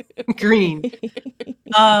go green.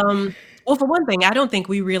 Well, for one thing, I don't think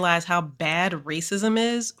we realize how bad racism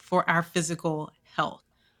is for our physical health.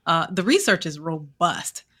 The research is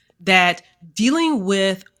robust that dealing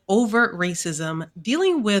with overt racism,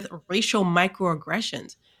 dealing with racial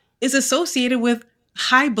microaggressions is associated with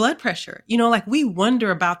high blood pressure. Like, we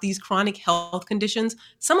wonder about these chronic health conditions.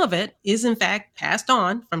 Some of it is, in fact, passed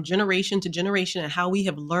on from generation to generation and how we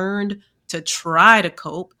have learned to try to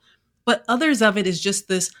cope. But others of it is just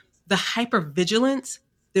the hypervigilance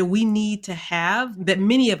that we need to have, that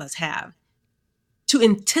many of us have, to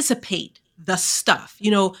anticipate the stuff,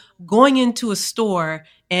 going into a store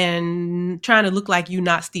and trying to look like you're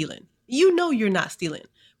not stealing. You're not stealing,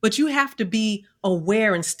 but you have to be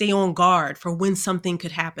aware and stay on guard for when something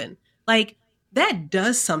could happen. Like, that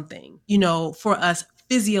does something, for us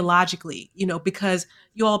physiologically, because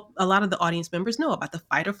a lot of the audience members know about the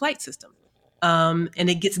fight or flight system. And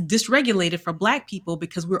it gets dysregulated for Black people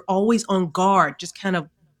because we're always on guard, just kind of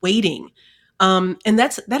waiting. And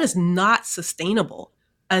that is not sustainable.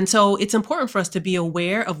 And so it's important for us to be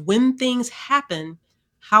aware of when things happen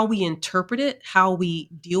how we interpret it, how we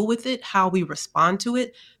deal with it, how we respond to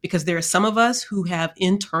it, because there are some of us who have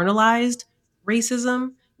internalized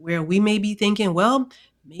racism where we may be thinking, well,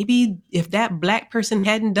 maybe if that Black person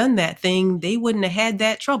hadn't done that thing, they wouldn't have had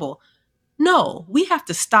that trouble. No, we have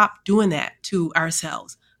to stop doing that to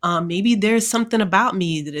ourselves. Maybe there's something about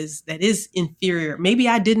me that is inferior. Maybe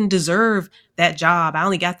I didn't deserve that job. I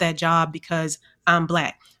only got that job because I'm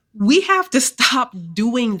Black. We have to stop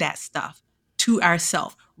doing that stuff to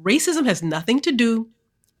ourselves. Racism has nothing to do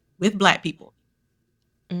with Black people.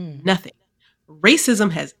 Nothing.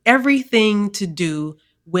 Racism has everything to do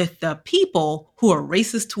with the people who are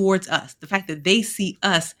racist towards us. The fact that they see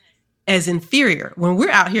us as inferior when we're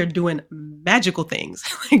out here doing magical things,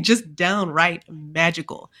 like just downright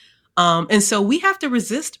magical. And so we have to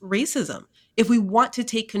resist racism if we want to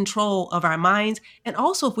take control of our minds, and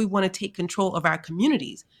also if we want to take control of our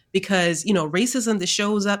communities. Because, racism that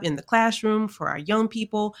shows up in the classroom for our young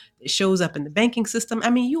people, that shows up in the banking system. I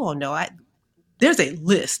mean, you all know, there's a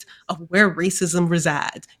list of where racism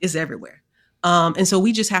resides. It's everywhere. And so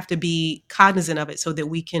we just have to be cognizant of it so that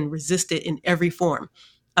we can resist it in every form.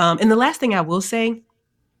 And the last thing I will say,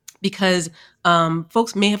 because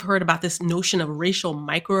folks may have heard about this notion of racial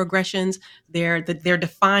microaggressions. They're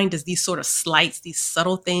defined as these sort of slights, these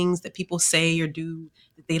subtle things that people say or do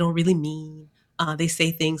that they don't really mean. They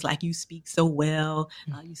say things like, you speak so well,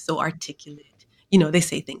 you're so articulate. They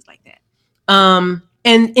say things like that. And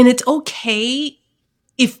it's okay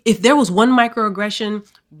if there was one microaggression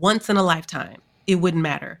once in a lifetime, it wouldn't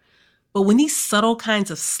matter. But when these subtle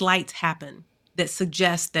kinds of slights happen that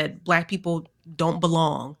suggest that Black people don't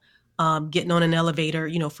belong, getting on an elevator,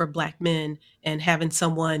 for Black men and having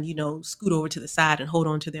someone, scoot over to the side and hold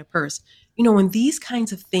on to their purse. When these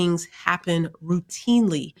kinds of things happen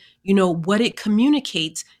routinely, what it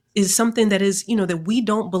communicates is something that is, that we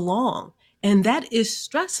don't belong. And that is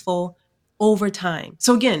stressful over time.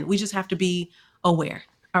 So again, we just have to be aware.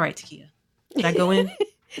 All right, Takia, did I go in?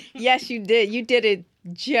 Yes, you did. You did it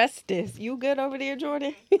justice. You good over there,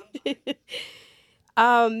 Jordan?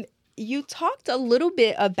 You talked a little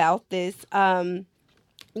bit about this.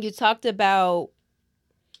 You talked about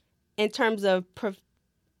in terms of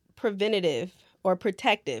preventative or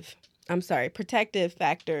protective. Protective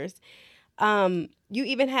factors. You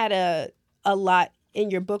even had a lot in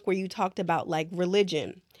your book where you talked about like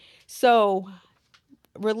religion. So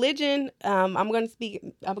religion, I'm going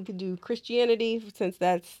to do Christianity since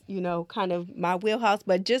that's, kind of my wheelhouse,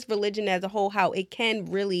 but just religion as a whole, how it can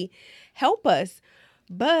really help us.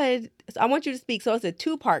 But I want you to speak. So it's a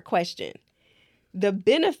two-part question. The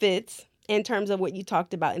benefits in terms of what you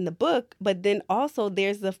talked about in the book, but then also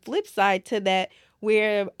there's the flip side to that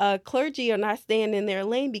where clergy are not staying in their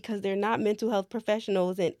lane because they're not mental health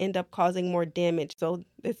professionals and end up causing more damage. So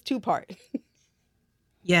it's two-part.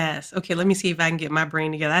 Yes. Okay. Let me see if I can get my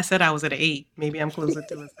brain together. I said I was at an 8. Maybe I'm closer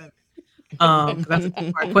to a 7. 'Cause that's a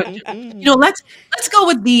two-part question. Let's go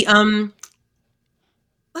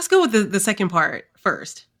with the second part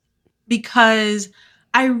first, because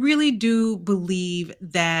I really do believe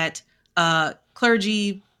that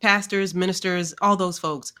clergy, pastors, ministers, all those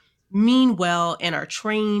folks mean well and are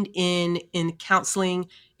trained in counseling,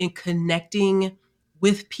 in connecting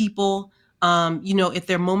with people. At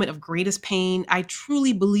their moment of greatest pain. I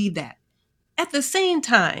truly believe that. At the same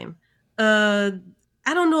time, uh,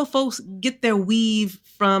 I don't know if folks get their weave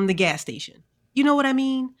from the gas station. You know what I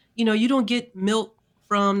mean? You don't get milk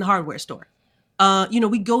from the hardware store.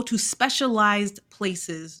 We go to specialized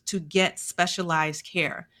places to get specialized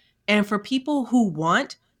care. And for people who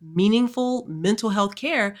want meaningful mental health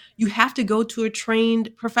care, you have to go to a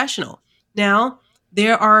trained professional. Now,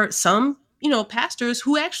 there are some, pastors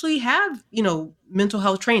who actually have, mental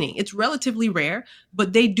health training. It's relatively rare,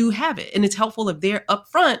 but they do have it. And it's helpful if they're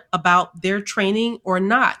upfront about their training or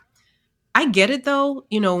not. I get it though.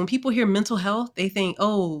 When people hear mental health, they think,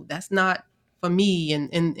 oh, that's not for me. And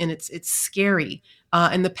it's scary.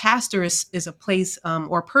 And the pastor is a place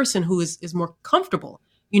or a person who is more comfortable,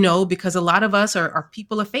 because a lot of us are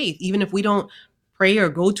people of faith. Even if we don't pray or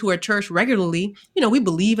go to a church regularly, we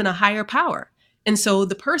believe in a higher power. And so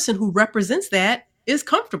the person who represents that is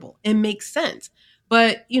comfortable and makes sense.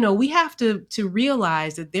 But, we have to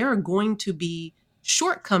realize that there are going to be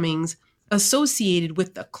shortcomings associated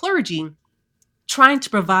with the clergy trying to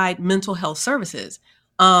provide mental health services.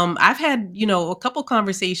 I've had, a couple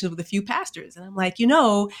conversations with a few pastors, and I'm like,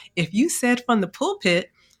 if you said from the pulpit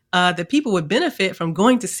that people would benefit from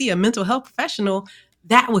going to see a mental health professional,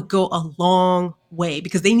 that would go a long way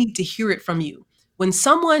because they need to hear it from you. when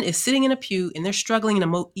someone is sitting in a pew and they're struggling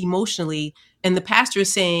emotionally, and the pastor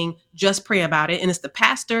is saying, just pray about it, and it's the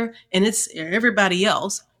pastor and it's everybody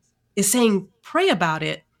else is saying, pray about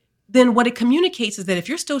it, then what it communicates is that if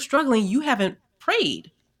you're still struggling, you haven't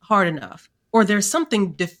prayed hard enough, or there's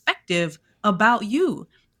something defective about you.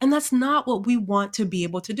 And that's not what we want to be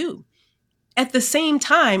able to do. At the same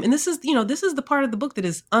time, and this is the part of the book that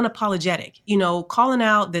is unapologetic, calling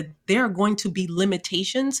out that there are going to be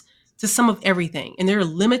limitations to some of everything. And there are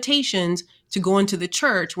limitations to going to the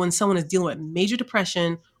church when someone is dealing with major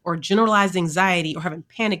depression or generalized anxiety or having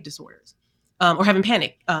panic disorders, or having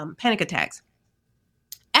panic attacks.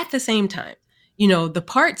 At the same time, the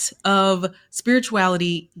parts of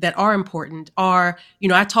spirituality that are important are,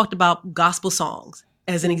 I talked about gospel songs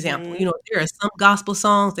as an example. There are some gospel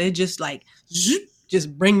songs that just like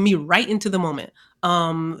just bring me right into the moment.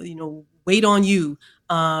 Wait on You,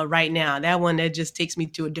 right now, that one that just takes me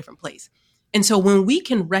to a different place. And so when we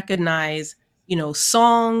can recognize,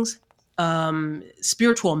 songs,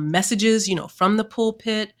 spiritual messages, from the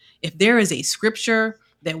pulpit, if there is a scripture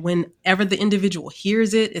that whenever the individual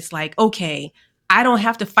hears it, it's like, okay, I don't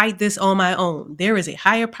have to fight this on my own. There is a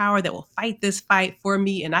higher power that will fight this fight for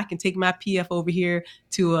me, and I can take my PF over here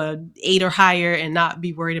to a 8 or higher and not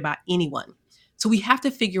be worried about anyone. So we have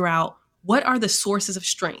to figure out, what are the sources of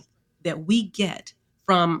strength that we get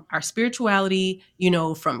from our spirituality,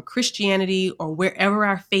 from Christianity or wherever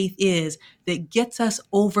our faith is, that gets us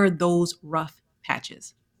over those rough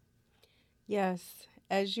patches. Yes.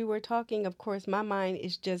 As you were talking, of course, my mind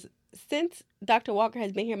is just, since Dr. Walker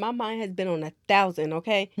has been here, my mind has been on 1,000,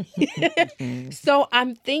 okay? So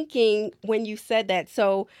I'm thinking when you said that,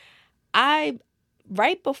 so right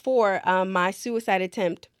before my suicide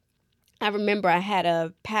attempt, I remember I had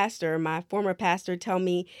a pastor, my former pastor, tell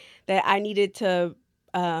me that I needed to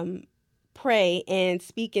pray and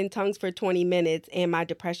speak in tongues for 20 minutes and my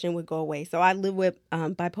depression would go away. So I live with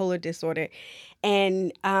bipolar disorder,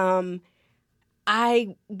 and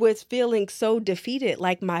I was feeling so defeated,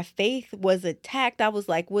 like my faith was attacked. I was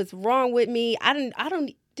like, what's wrong with me? I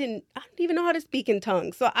don't even know how to speak in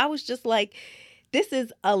tongues. So I was just like, this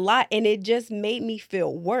is a lot. And it just made me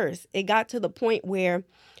feel worse. It got to the point where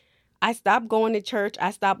I stopped going to church. I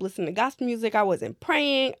stopped listening to gospel music. I wasn't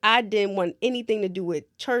praying. I didn't want anything to do with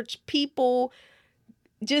church people.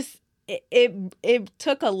 Just it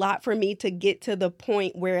took a lot for me to get to the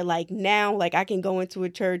point where, like, now, like, I can go into a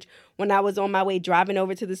church. When I was on my way driving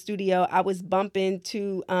over to the studio, I was bumping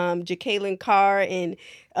to Jacqueline Carr and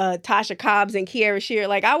Tasha Cobbs and Kiara Shear.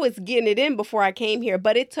 Like, I was getting it in before I came here,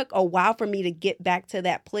 but it took a while for me to get back to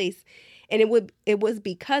that place. And it was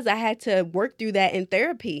because I had to work through that in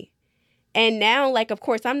therapy. And now, like, of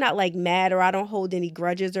course, I'm not like mad, or I don't hold any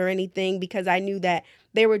grudges or anything, because I knew that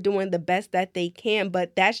they were doing the best that they can.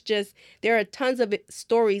 But that's just, there are tons of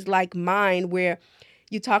stories like mine where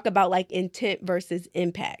you talk about like intent versus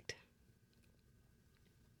impact.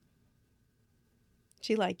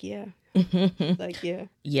 She like, yeah. Like, yeah.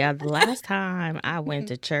 Yeah, the last time I went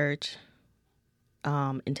to church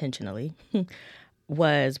intentionally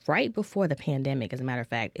was right before the pandemic. As a matter of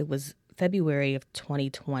fact, it was February of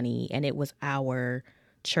 2020, and it was our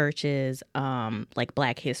church's like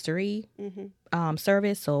Black History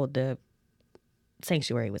service. So the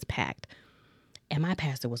sanctuary was packed, and my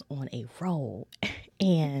pastor was on a roll,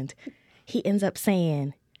 and he ends up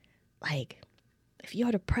saying, like, if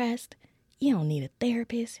you're depressed, you don't need a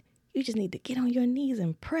therapist. You just need to get on your knees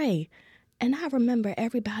and pray. And I remember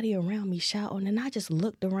everybody around me shouting, and I just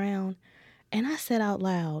looked around and I said out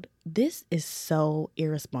loud, this is so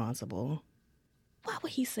irresponsible. Why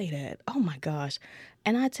would he say that? Oh my gosh.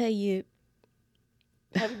 And I tell you,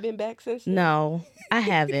 have you been back since then? No, I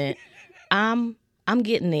haven't. I'm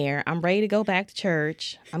getting there. I'm ready to go back to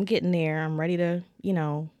church. I'm getting there. I'm ready to,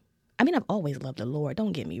 I mean, I've always loved the Lord.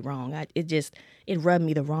 Don't get me wrong. It rubbed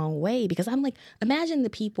me the wrong way, because I'm like, imagine the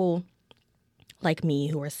people like me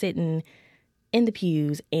who are sitting in the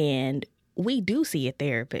pews and we do see a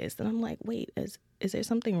therapist. And I'm like, wait, is there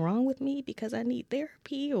something wrong with me because I need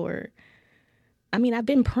therapy? Or, I mean, I've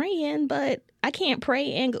been praying, but I can't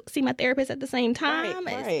pray and go see my therapist at the same time.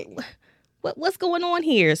 Right. What's going on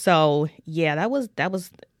here? So yeah, that was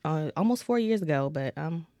almost 4 years ago, but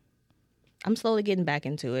I'm slowly getting back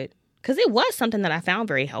into it, because it was something that I found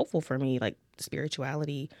very helpful for me, like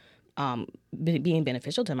spirituality, being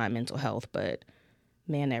beneficial to my mental health. But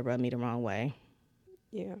man, that rubbed me the wrong way.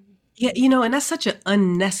 Yeah. Yeah, and that's such an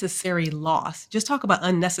unnecessary loss. Just talk about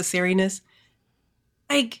unnecessariness.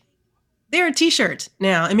 Like, there are t-shirts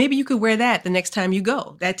now, and maybe you could wear that the next time you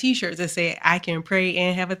go. That t-shirt that say, I can pray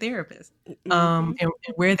and have a therapist, and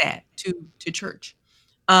wear that to church.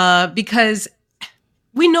 Because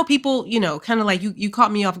we know people, kind of like you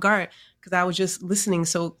caught me off guard because I was just listening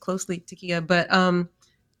so closely to Kia, but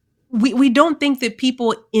we don't think that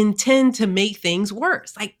people intend to make things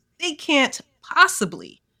worse. Like they can't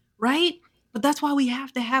possibly, right? But that's why we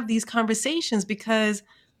have to have these conversations, because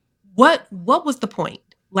what was the point?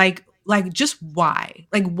 Like just why?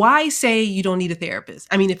 Like why say you don't need a therapist?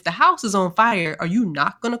 I mean, if the house is on fire, are you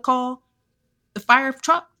not going to call the fire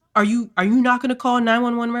truck? Are you not going to call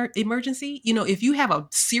 911 emergency? If you have a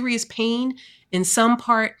serious pain in some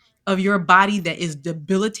part of your body that is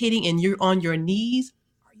debilitating and you're on your knees,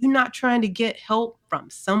 are you not trying to get help from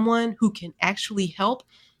someone who can actually help?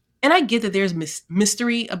 And I get that there's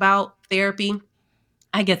mystery about therapy.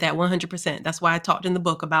 I get that 100%. That's why I talked in the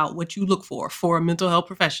book about what you look for a mental health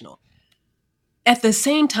professional. At the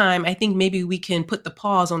same time, I think maybe we can put the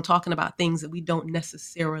pause on talking about things that we don't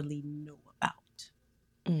necessarily know about.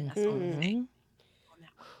 And that's all I'm saying on that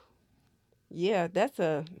one. Yeah, that's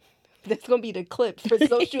gonna be the clip for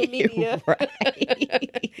social media.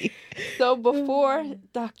 Right. So before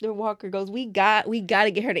Dr. Walker goes, we got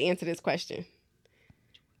to get her to answer this question.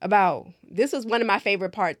 This was one of my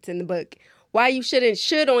favorite parts in the book. Why you shouldn't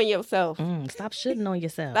should on yourself. Stop shitting on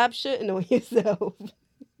yourself. Stop shitting on yourself.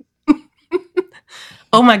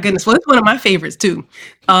 Oh my goodness. Well, it's one of my favorites too.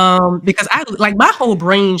 Because I like my whole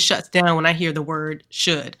brain shuts down when I hear the word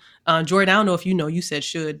should. Jordan, I don't know if you said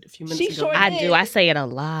should a few minutes ago. Sure I did. do. I say it a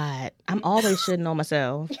lot. I'm always shitting on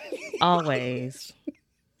myself. Always.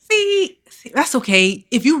 See, that's okay.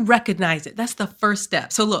 If you recognize it, that's the first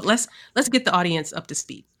step. So look, let's get the audience up to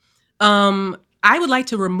speed. I would like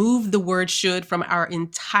to remove the word should from our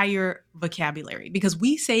entire vocabulary, because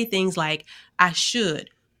we say things like, I should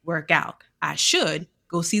work out. I should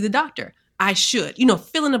go see the doctor. I should,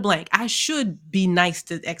 fill in the blank. I should be nice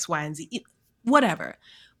to X, Y, and Z, whatever.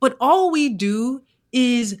 But all we do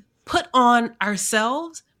is put on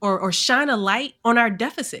ourselves or shine a light on our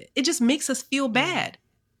deficit. It just makes us feel bad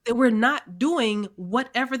that we're not doing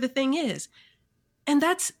whatever the thing is. And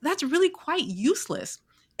that's really quite useless.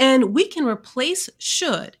 And we can replace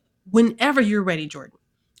should whenever you're ready, Jordan,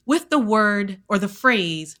 with the word or the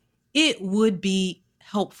phrase, it would be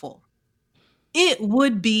helpful. It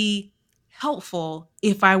would be helpful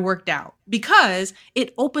if I worked out, because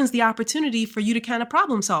it opens the opportunity for you to kind of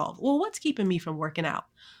problem solve. Well, what's keeping me from working out?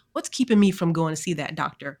 What's keeping me from going to see that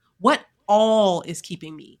doctor? What all is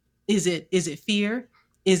keeping me? Is it fear?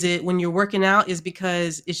 Is it when you're working out is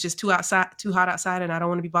because it's just too hot outside and I don't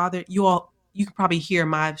want to be bothered? You can probably hear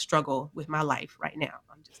my struggle with my life right now.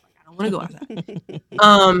 I'm just like, I don't want to go outside.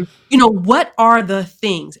 What are the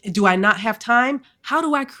things? Do I not have time? How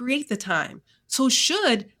do I create the time? So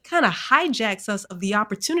should kind of hijacks us of the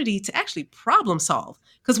opportunity to actually problem solve,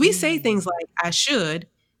 because we say things like, I should,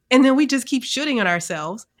 and then we just keep shooting on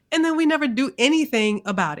ourselves, and then we never do anything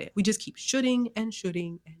about it. We just keep shooting and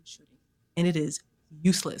shooting and shooting, and it is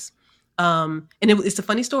useless. And it's a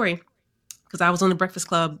funny story, because I was on the Breakfast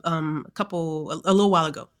Club a little while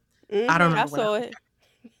ago. I don't remember. I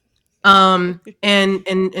saw it.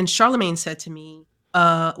 And Charlemagne said to me,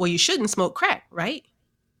 well, you shouldn't smoke crack, right?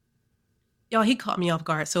 Y'all, he caught me off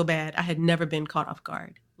guard so bad. I had never been caught off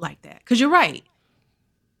guard like that. Because you're right.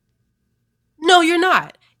 No, you're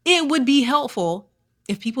not. It would be helpful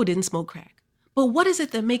if people didn't smoke crack. But what is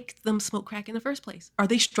it that makes them smoke crack in the first place? Are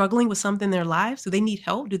they struggling with something in their lives? Do they need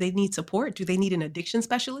help? Do they need support? Do they need an addiction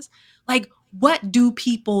specialist? Like, what do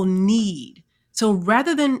people need? So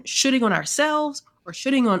rather than shooting on ourselves or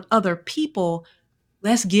shooting on other people,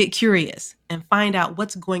 let's get curious and find out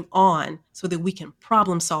what's going on so that we can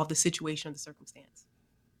problem solve the situation or the circumstance.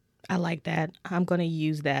 I like that. I'm going to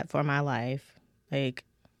use that for my life. And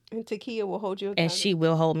Takia will hold you accountable. And she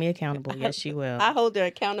will hold me accountable. Yes, she will. I hold her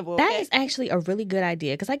accountable. That is actually a really good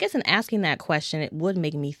idea, because I guess in asking that question, it would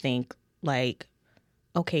make me think like,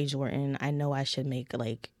 okay, Jordan, I know I should make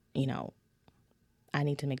I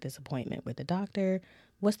need to make this appointment with the doctor.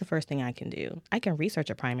 What's the first thing I can do? I can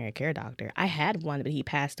research a primary care doctor. I had one, but he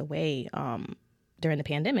passed away during the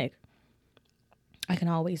pandemic. I can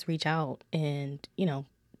always reach out and,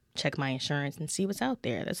 check my insurance and see what's out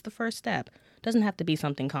there. That's the first step. Doesn't have to be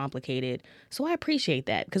something complicated. So I appreciate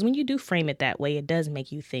that, because when you do frame it that way, it does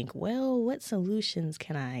make you think, well, what solutions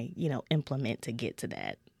can I, implement to get to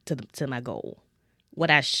that, to my goal?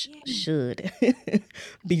 What I should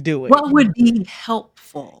be doing. What would be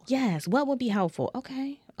helpful? Yes, what would be helpful?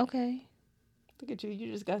 Okay. Look at you.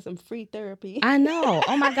 You just got some free therapy. I know.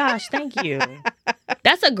 Oh my gosh, thank you.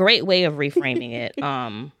 That's a great way of reframing it.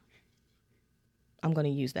 I'm going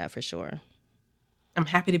to use that for sure. I'm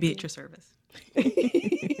happy to be at your service.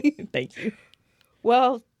 Thank you.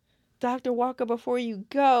 Well, Dr. Walker, before you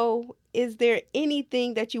go, is there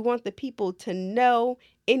anything that you want the people to know?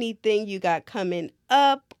 Anything you got coming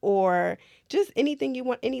up, or just anything you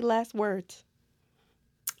want? Any last words?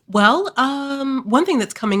 Well, one thing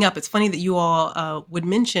that's coming up, it's funny that you all would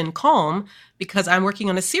mention Calm because I'm working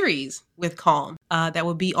on a series with Calm that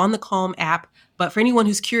will be on the Calm app. But for anyone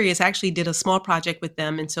who's curious, I actually did a small project with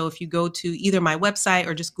them. And so if you go to either my website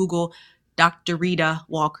or just Google Dr. Rheeda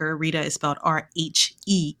Walker, Rheeda is spelled Rheed,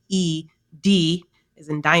 as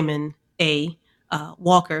in Diamond A,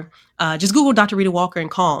 Walker. Just Google Dr. Rheeda Walker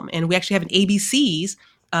and Calm. And we actually have an ABCs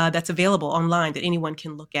that's available online that anyone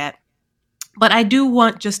can look at. But I do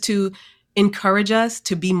want just to encourage us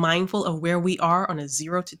to be mindful of where we are on a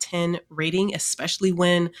 0 to 10 rating, especially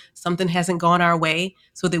when something hasn't gone our way,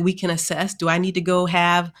 so that we can assess, do I need to go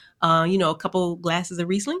have, a couple glasses of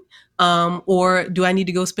Riesling? Or do I need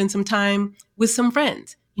to go spend some time with some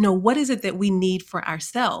friends? What is it that we need for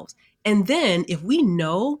ourselves? And then if we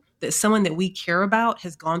know that someone that we care about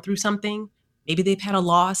has gone through something, maybe they've had a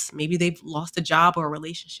loss, maybe they've lost a job or a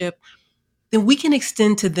relationship, then we can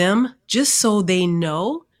extend to them just so they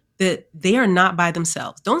know that they are not by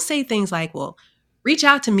themselves. Don't say things like, well, reach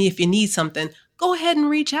out to me if you need something. Go ahead and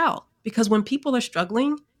reach out. Because when people are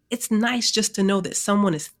struggling, it's nice just to know that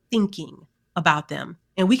someone is thinking about them.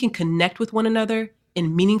 And we can connect with one another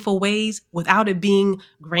in meaningful ways without it being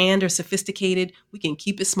grand or sophisticated. We can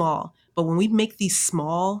keep it small. But when we make these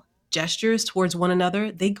small gestures towards one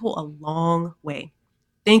another, they go a long way.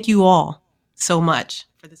 Thank you all so much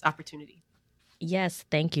for this opportunity. Yes,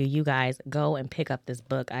 thank you. You guys go and pick up this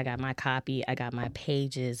book. I got my copy. I got my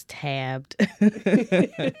pages tabbed.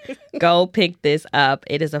 Go pick this up.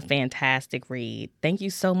 It is a fantastic read. Thank you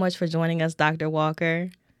so much for joining us, Dr. Walker.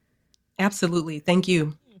 Absolutely. Thank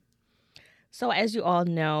you. So as you all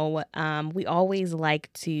know, we always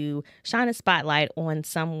like to shine a spotlight on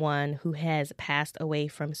someone who has passed away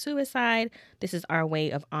from suicide. This is our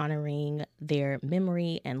way of honoring their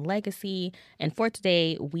memory and legacy. And for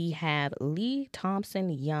today, we have Lee Thompson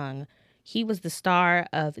Young. He was the star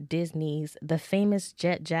of Disney's The Famous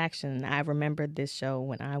Jet Jackson. I remembered this show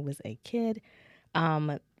when I was a kid.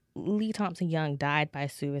 Lee Thompson Young died by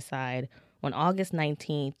suicide on August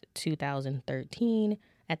 19th, 2013.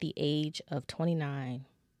 At the age of 29.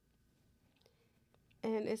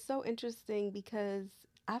 And it's so interesting because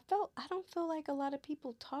I don't feel like a lot of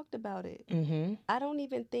people talked about it. Mm-hmm. I don't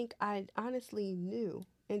even think I honestly knew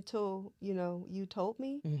until, you told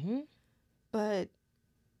me. Mm-hmm. But,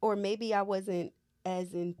 or maybe I wasn't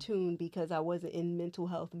as in tune because I wasn't in mental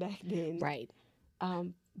health back then. Right.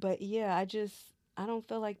 But yeah, I don't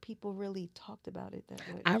feel like people really talked about it that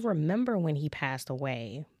much. I remember when he passed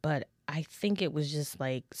away, but I think it was just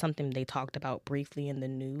like something they talked about briefly in the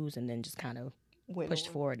news and then just kind of pushed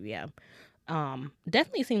forward. Yeah.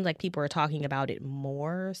 Definitely seems like people are talking about it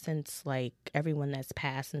more since like everyone that's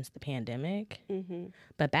passed since the pandemic. Mm-hmm.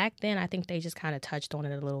 But back then, I think they just kind of touched on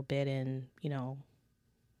it a little bit and,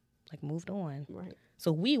 like moved on. Right.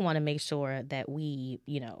 So we want to make sure that we,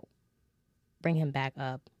 bring him back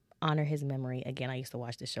up, honor his memory. Again, I used to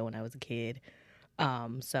watch the show when I was a kid.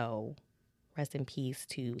 So rest in peace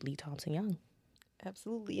to Lee Thompson Young.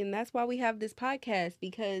 Absolutely. And that's why we have this podcast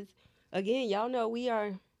because, again, y'all know we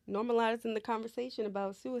are normalizing the conversation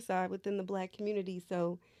about suicide within the Black community.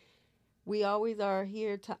 So we always are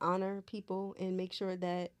here to honor people and make sure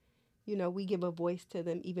that, we give a voice to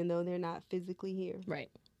them even though they're not physically here.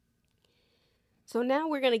 Right. So now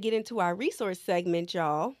we're going to get into our resource segment,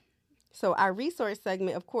 y'all. So our resource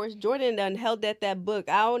segment, of course, Jordan done held at that book.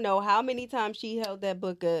 I don't know how many times she held that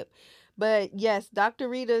book up. But yes, Dr.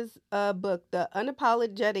 Rheeda's book, The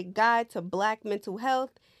Unapologetic Guide to Black Mental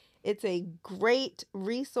Health. It's a great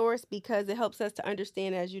resource because it helps us to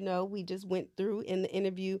understand, as you know, we just went through in the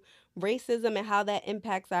interview, racism and how that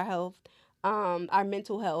impacts our health, our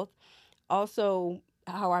mental health. Also,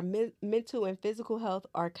 how our mental and physical health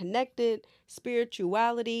are connected,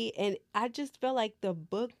 spirituality. And I just feel like the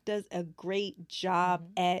book does a great job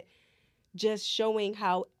at just showing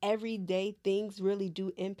how everyday things really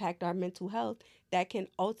do impact our mental health that can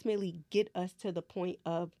ultimately get us to the point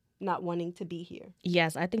of not wanting to be here.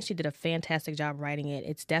 Yes, I think she did a fantastic job writing it.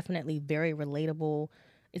 It's definitely very relatable.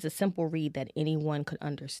 It's a simple read that anyone could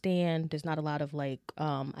understand. There's not a lot of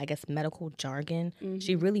medical jargon. Mm-hmm.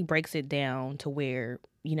 She really breaks it down to where,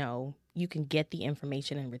 you can get the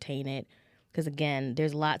information and retain it. Because again,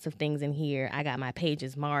 there's lots of things in here. I got my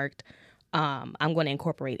pages marked. I'm going to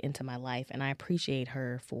incorporate into my life. And I appreciate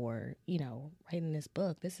her for, writing this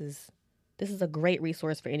book. This is a great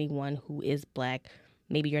resource for anyone who is Black.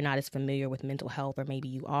 Maybe you're not as familiar with mental health, or maybe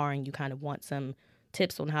you are and you kind of want some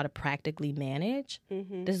tips on how to practically manage,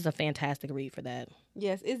 this is a fantastic read for that.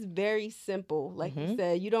 Yes, it's very simple. Like you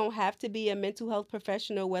said, you don't have to be a mental health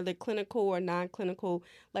professional, whether clinical or non-clinical.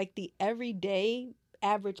 Like the everyday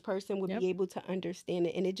average person would be able to understand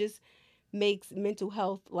it. And it just makes mental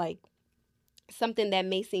health like something that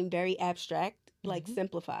may seem very abstract, like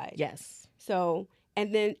simplified. Yes. So,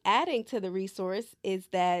 and then adding to the resource is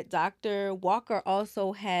that Dr. Walker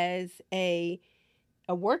also has a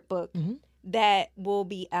workbook that will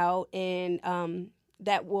be out and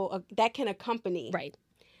that can accompany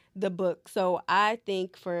the book. So I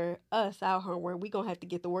think for us, our homework, we're going to have to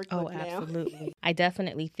get the workbook now. Absolutely. I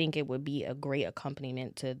definitely think it would be a great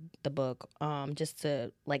accompaniment to the book, just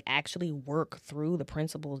to like actually work through the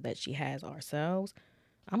principles that she has ourselves.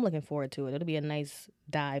 I'm looking forward to it. It'll be a nice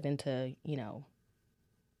dive into,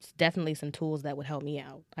 definitely some tools that would help me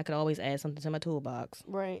out. I could always add something to my toolbox.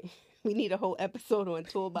 Right. We need a whole episode on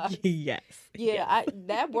toolbox. Yes. Yeah,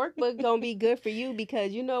 that workbook gonna be good for you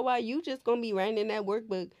because you know why? You just gonna be writing in that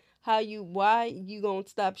workbook why you gonna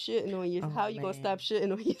stop shitting on yourself? How you gonna stop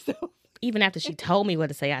shitting on yourself? Even after she told me what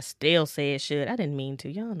to say, I still said should. I didn't mean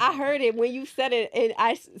to. Y'all know. I heard it when you said it, and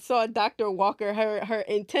I saw Dr. Walker. Her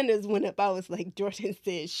antennas went up. I was like, Jordan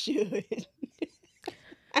said should.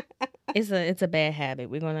 It's a bad habit.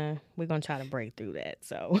 We're gonna try to break through that.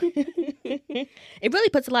 So it really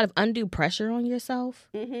puts a lot of undue pressure on yourself.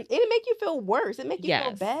 And it make you feel worse. It make you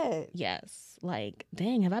feel bad. Yes. Like,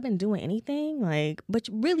 dang, have I been doing anything? Like, but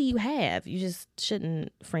really you have. You just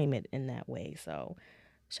shouldn't frame it in that way. So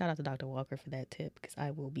shout out to Dr. Walker for that tip because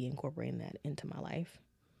I will be incorporating that into my life.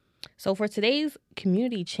 So for today's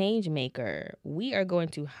community change maker, we are going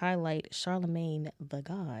to highlight Charlemagne the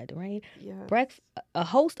God, right? Yeah. A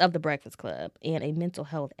host of the Breakfast Club and a mental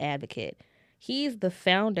health advocate. He's the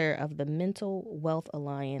founder of the Mental Wealth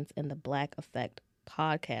Alliance and the Black Effect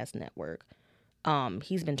podcast network.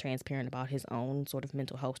 He's been transparent about his own sort of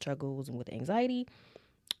mental health struggles and with anxiety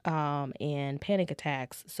and panic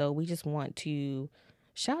attacks. So we just want to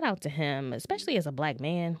shout out to him, especially as a Black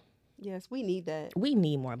man. Yes, we need that. We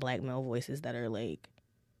need more Black male voices that are like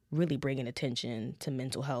really bringing attention to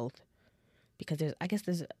mental health because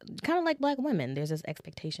there's kind of like Black women. There's this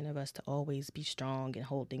expectation of us to always be strong and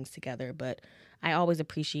hold things together. But I always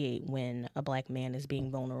appreciate when a Black man is being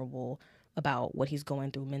vulnerable about what he's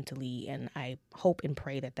going through mentally. And I hope and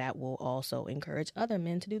pray that will also encourage other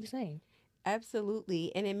men to do the same.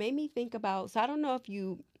 Absolutely. And it made me think about, so I don't know if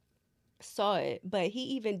you saw it, but he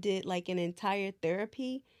even did like an entire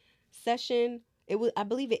therapy session. I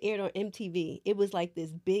believe it aired on MTV. It was like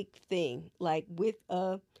this big thing, like with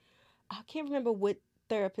I can't remember what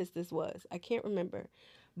therapist this was. I can't remember,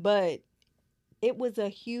 but it was a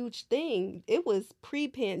huge thing. It was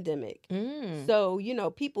pre-pandemic. So,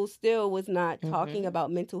 people still was not talking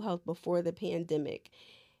about mental health before the pandemic.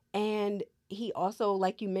 And he also,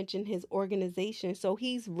 like you mentioned, his organization. So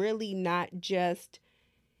he's really not just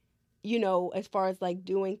as far as like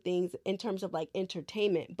doing things in terms of like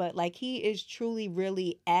entertainment, but like he is truly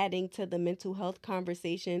really adding to the mental health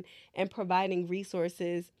conversation and providing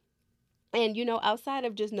resources. And, outside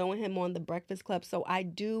of just knowing him on the Breakfast Club. So I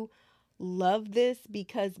do love this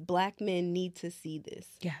because Black men need to see this.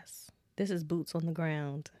 Yes. This is boots on the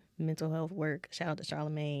ground, mental health work. Shout out to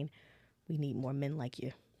Charlemagne. We need more men like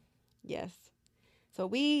you. Yes. So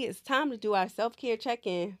it's time to do our self-care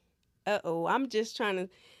check-in. I'm just trying to...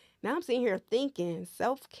 Now I'm sitting here thinking,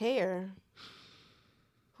 self-care.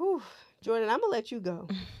 Whew. Jordan, I'm going to let you go.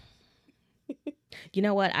 You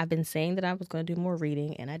know what? I've been saying that I was going to do more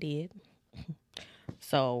reading, and I did.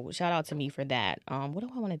 So shout out to me for that. What do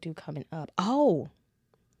I want to do coming up? Oh,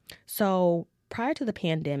 so prior to the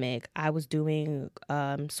pandemic, I was doing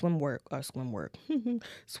swim classes.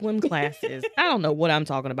 I don't know what I'm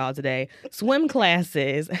talking about today. Swim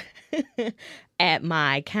classes at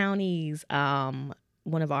my county's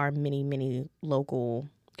one of our many local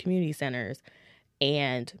community centers.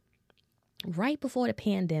 And right before the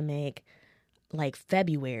pandemic, like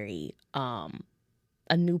February, a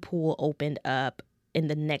new pool opened up in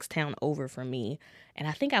the next town over from me. And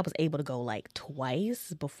I think I was able to go like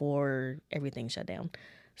twice before everything shut down.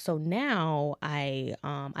 So now I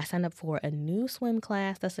signed up for a new swim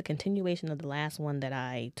class. That's a continuation of the last one that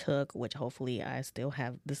I took, which hopefully I still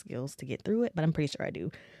have the skills to get through it, but I'm pretty sure I do.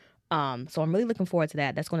 So I'm really looking forward to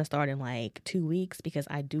that. That's going to start in like 2 weeks because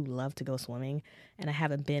I do love to go swimming and I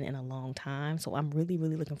haven't been in a long time. So I'm really,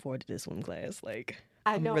 really looking forward to this swim class. Like,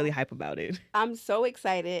 I'm really hype about it. I'm so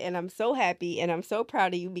excited and I'm so happy and I'm so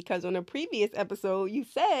proud of you because on a previous episode you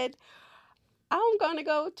said I'm gonna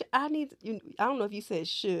go. I need. I don't know if you said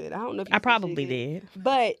should. I don't know if you I said probably should. did.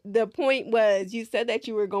 But the point was, you said that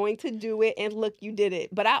you were going to do it, and look, you did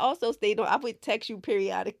it. But I also stayed on. I would text you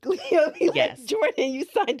periodically. I'll be Yes. like, Jordan, you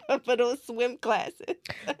signed up for those swim classes.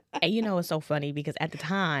 And you know, it's so funny because at the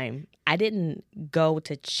time, I didn't go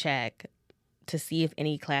to check to see if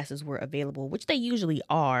any classes were available, which they usually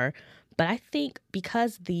are. But I think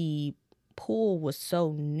because the pool was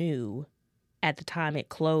so new at the time it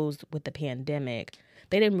closed with the pandemic,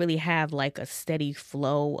 they didn't really have like a steady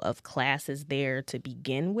flow of classes there to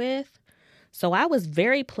begin with. So I was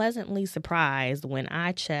very pleasantly surprised when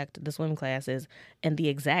I checked the swim classes and the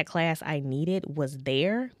exact class I needed was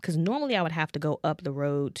there. Because normally I would have to go up the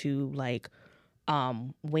road to like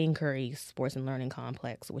Wayne Curry Sports and Learning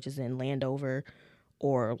Complex, which is in Landover,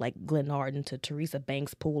 or like Glenarden to Teresa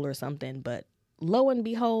Banks Pool or something. But lo and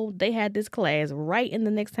behold, they had this class right in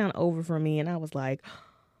the next town over from me. And I was like,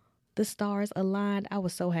 the stars aligned. I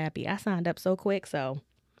was so happy. I signed up so quick. So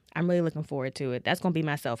I'm really looking forward to it. That's going to be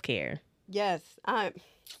my self-care. Yes, I'm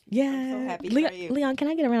Yeah. so happy Leon, for you. Leon, can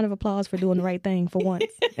I get a round of applause for doing the right thing for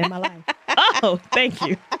once in my life? Oh, thank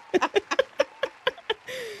you.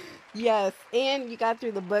 Yes, and you got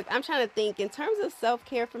through the book. I'm trying to think in terms of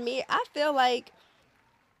self-care for me. I feel like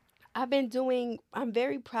I'm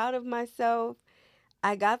very proud of myself.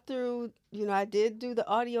 I got through, I did do the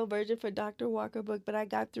audio version for Dr. Walker book, but I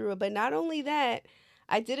got through it. But not only that,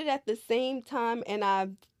 I did it at the same time and I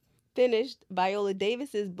finished Viola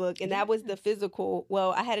Davis's book, and that was the physical.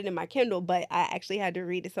 Well, I had it in my Kindle, but I actually had to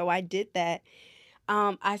read it. So I did that.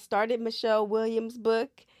 I started Michelle Williams'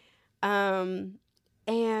 book.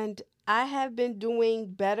 And I have been doing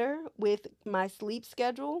better with my sleep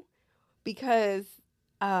schedule because,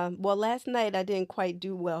 well, last night I didn't quite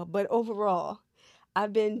do well, but overall,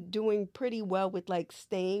 I've been doing pretty well with like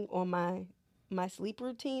staying on my sleep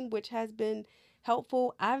routine, which has been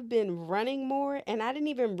helpful. I've been running more, and I didn't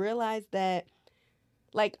even realize that.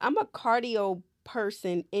 Like, I'm a cardio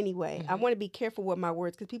person anyway. I want to be careful with my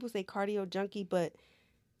words because people say cardio junkie, but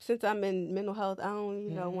since I'm in mental health, I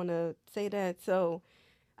don't, want to say that. So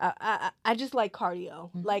I just like cardio.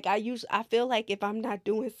 Like I feel like if I'm not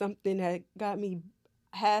doing something that got me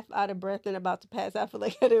half out of breath and about to pass, I feel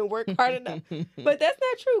like I didn't work hard enough. But that's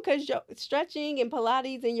not true because stretching and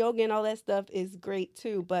Pilates and yoga and all that stuff is great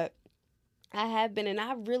too. But I have been, and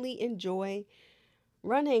I really enjoy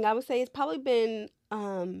running. I would say it's probably been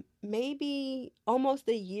maybe almost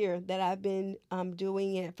a year that I've been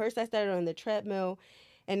doing it. First, I started on the treadmill,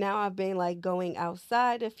 and now I've been like going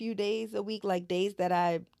outside a few days a week, like days that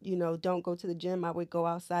I, don't go to the gym. I would go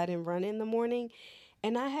outside and run in the morning.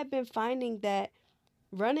 And I have been finding that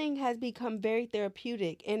running has become very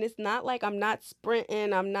therapeutic. And it's not like I'm not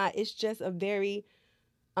sprinting, it's just a very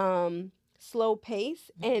slow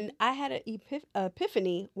pace. And I had an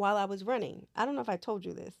epiphany while I was running. I don't know if I told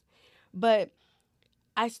you this, but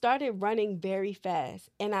I started running very fast,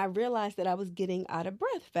 and I realized that I was getting out of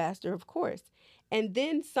breath faster, of course. And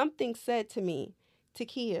then something said to me,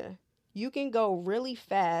 Takia, you can go really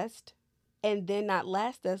fast and then not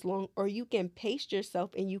last as long, or you can pace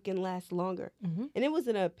yourself and you can last longer. And it was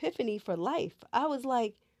an epiphany for life. I was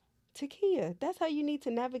like, Takia, that's how you need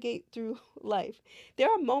to navigate through life. There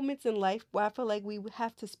are moments in life where I feel like we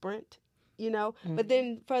have to sprint, but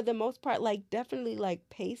then for the most part, like definitely like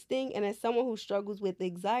pacing. And as someone who struggles with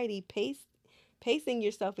anxiety, pacing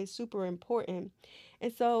yourself is super important.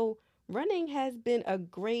 And so running has been a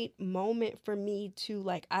great moment for me to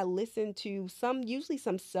like, I listen to usually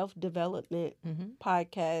some self-development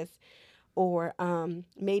podcasts, or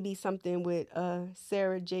maybe something with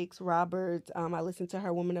Sarah Jakes Roberts. I listen to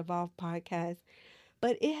her Woman Evolve podcast.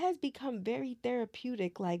 But it has become very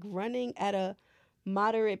therapeutic, like running at a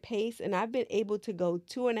moderate pace. And I've been able to go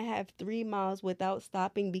 2.5, 3 miles without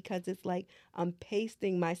stopping because it's like I'm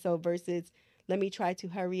pacing myself versus let me try to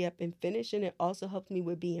hurry up and finish. And it also helps me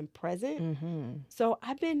with being present. So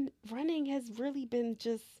running has really been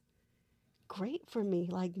just great for me,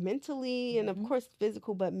 like mentally and of course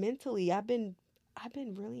physical, but mentally I've been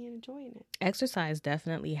really enjoying it. Exercise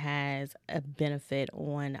definitely has a benefit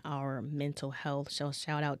on our mental health. So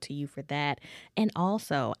shout out to you for that. And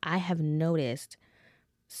also, I have noticed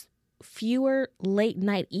fewer late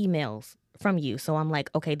night emails from you. So I'm like,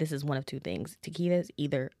 okay, this is one of two things. Takia is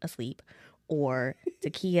either asleep or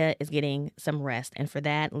Takia is getting some rest. And for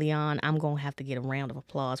that, Leon, I'm going to have to get a round of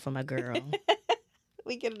applause for my girl.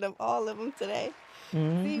 We getting them all of them today.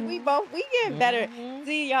 See, we get better.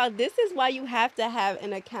 See, y'all, this is why you have to have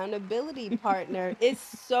an accountability partner. It's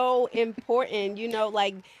so important.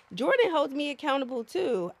 Like Jordan holds me accountable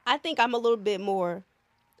too. I think I'm a little bit more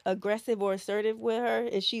aggressive or assertive with her,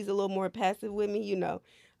 and she's a little more passive with me,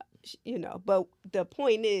 But the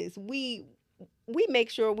point is, we make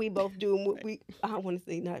sure we both do what we. I don't want to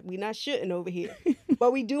say we're not shooting over here,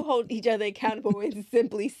 but we do hold each other accountable and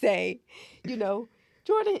simply say,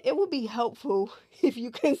 Jordan, it would be helpful if you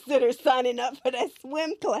consider signing up for that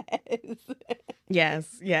swim class. Yes.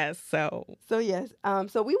 So yes,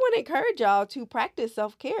 so we want to encourage y'all to practice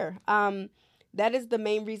self-care. That is the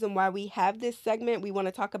main reason why we have this segment. We want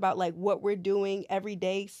to talk about like what we're doing every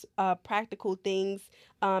day, practical things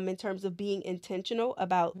in terms of being intentional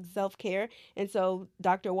about self-care. And so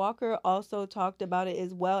Dr. Walker also talked about it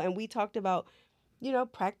as well. And we talked about,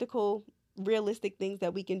 practical, realistic things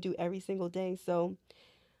that we can do every single day. So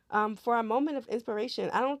for our moment of inspiration,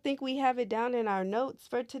 I don't think we have it down in our notes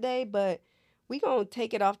for today, but we're going to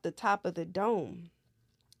take it off the top of the dome.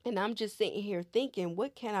 And I'm just sitting here thinking,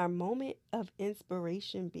 what can our moment of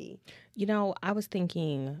inspiration be? I was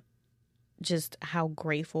thinking just how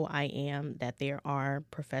grateful I am that there are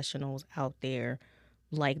professionals out there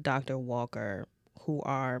like Dr. Walker who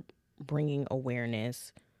are bringing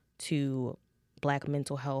awareness to Black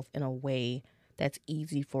mental health in a way that's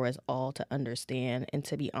easy for us all to understand. And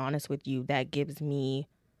to be honest with you, that gives me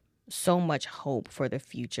so much hope for the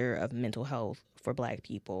future of mental health for Black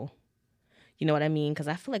people. You know what I mean? Because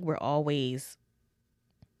I feel like we're always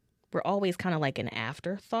kind of like an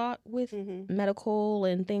afterthought with medical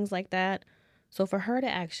and things like that. So for her to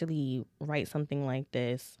actually write something like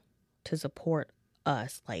this to support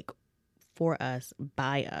us, like for us,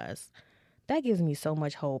 by us, that gives me so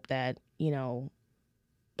much hope that,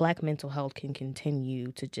 Black mental health can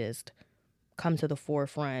continue to just come to the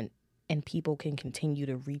forefront and people can continue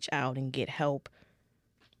to reach out and get help.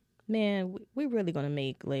 Man, we're really going to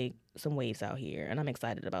make like some waves out here, and I'm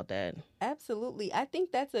excited about that. Absolutely. I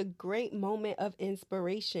think that's a great moment of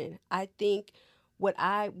inspiration. I think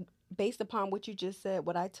based upon what you just said,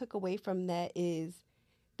 what I took away from that is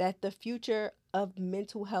that the future of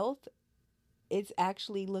mental health is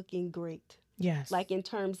actually looking great. Yes. Like in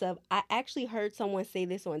terms of, I actually heard someone say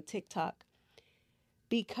this on TikTok.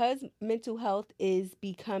 Because mental health is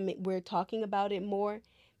becoming, we're talking about it more,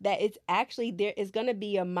 that it's actually, there is going to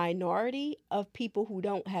be a minority of people who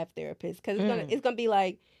don't have therapists. Because it's gonna be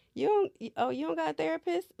like, you don't got a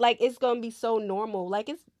therapist? Like, it's going to be so normal.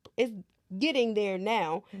 Like, it's getting there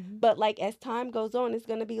now. But like, as time goes on, it's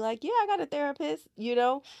going to be like, yeah, I got a therapist,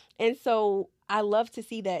 And so I love to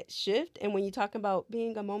see that shift. And when you talk about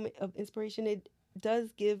being a moment of inspiration, it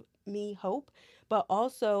does give me hope, but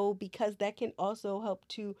also because that can also help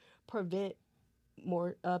to prevent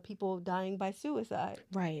more people dying by suicide.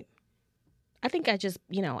 Right. I think I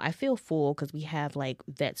feel full because we have like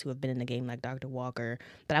vets who have been in the game like Dr. Walker.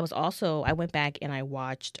 But I went back and I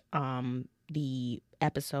watched the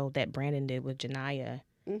episode that Brandon did with Janiyah.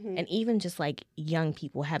 And even just like young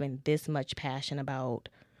people having this much passion about,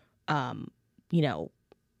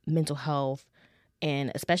 mental health,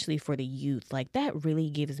 and especially for the youth, like that really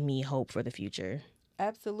gives me hope for the future.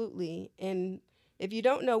 Absolutely. And if you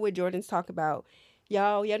don't know what Jordan's talking about,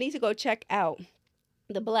 y'all need to go check out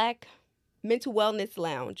the Black Mental Wellness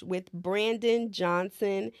Lounge with Brandon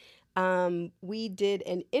Johnson. We did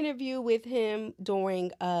an interview with him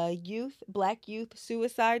during Black Youth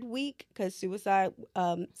Suicide Week, because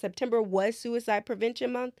September was Suicide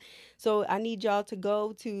Prevention Month. So I need y'all to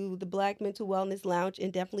go to the Black Mental Wellness Lounge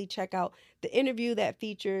and definitely check out the interview that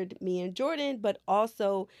featured me and Jordan, but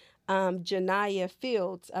also Janiyah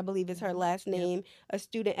Fields, I believe is her last name, a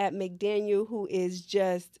student at McDaniel who is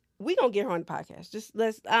just, we gonna get her on the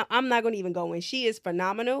podcast. I'm not gonna even go in. She is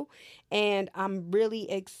phenomenal, and I'm really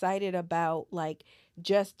excited about like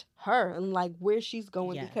just her and like where she's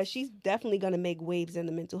going, because she's definitely gonna make waves in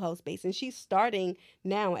the mental health space, and she's starting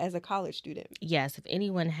now as a college student. Yes, if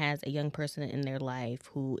anyone has a young person in their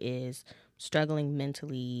life who is struggling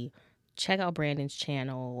mentally, check out Brandon's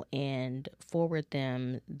channel and forward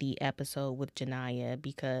them the episode with Janiyah,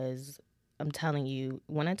 because I'm telling you,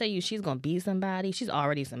 when I tell you she's going to be somebody, she's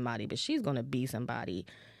already somebody, but she's going to be somebody.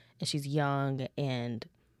 And she's young and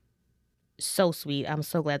so sweet. I'm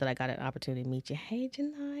so glad that I got an opportunity to meet you. Hey,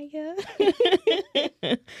 Janiyah.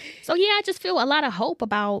 So, yeah, I just feel a lot of hope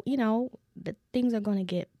about, that things are going to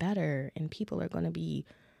get better and people are going to be,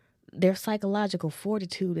 their psychological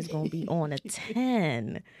fortitude is going to be on a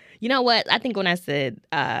 10. You know what? I think when I said,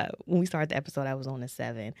 when we started the episode, I was on a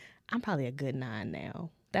 7. I'm probably a good 9 now.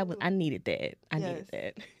 I needed that. Needed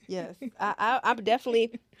that. Yes. I'm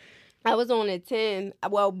definitely, I was on a 10.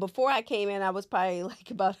 Well, before I came in, I was probably like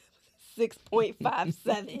about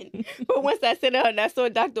 6.57. But once I said and I saw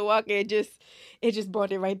Dr. Walker, it just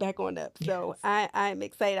brought it right back on up. So I'm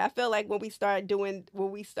excited. I feel like when we start doing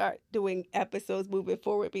episodes moving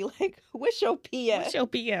forward, be like, what's your PF? What's your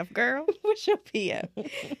PF, girl? What's your PF?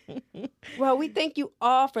 Well, we thank you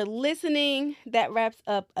all for listening. That wraps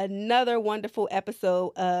up another wonderful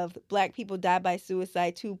episode of Black People Die by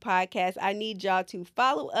Suicide 2 podcast. I need y'all to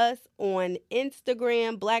follow us on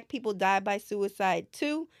Instagram, Black People Die by Suicide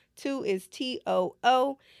 2. 2 is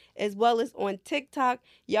TOO, as well as on TikTok.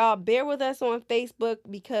 Y'all bear with us on Facebook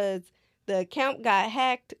because the account got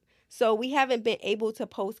hacked. So we haven't been able to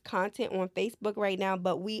post content on Facebook right now,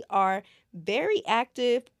 but we are very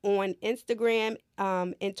active on Instagram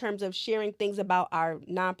in terms of sharing things about our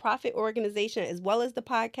nonprofit organization as well as the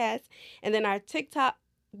podcast. And then our TikTok,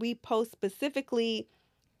 we post specifically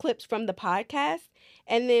clips from the podcast.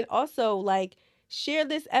 And then also like share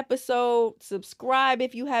this episode, subscribe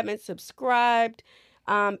if you haven't subscribed.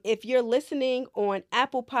 If you're listening on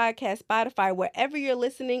Apple Podcasts, Spotify, wherever you're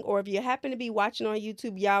listening, or if you happen to be watching on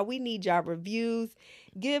YouTube, y'all, we need y'all reviews.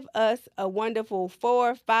 Give us a wonderful 4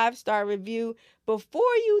 or 5-star review. Before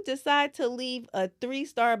you decide to leave a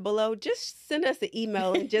 3-star below, just send us an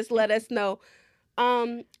email and just let us know.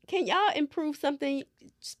 Can y'all improve something?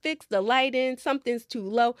 Fix the lighting, something's too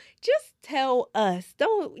low. Just tell us.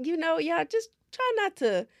 Don't, y'all just try not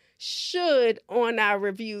to should on our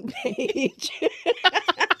review page.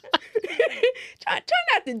 try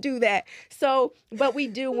not to do that. So, but we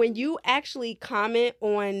do, when you actually comment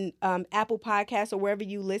on Apple Podcasts or wherever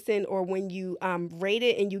you listen, or when you rate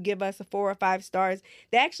it and you give us a 4 or 5 stars,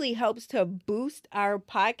 that actually helps to boost our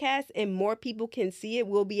podcast and more people can see it.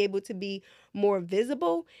 We'll be able to be more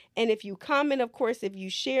visible. And if you comment, of course, if you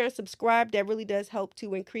share and subscribe, that really does help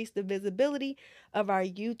to increase the visibility of our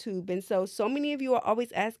YouTube. And so many of you are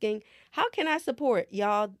always asking, how can I support?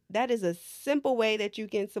 Y'all, that is a simple way that you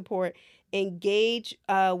can support. Engage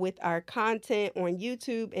with our content on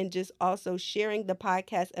YouTube and just also sharing the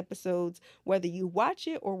podcast episodes, whether you watch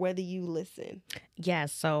it or whether you listen. Yeah,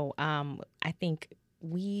 so I think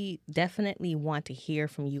we definitely want to hear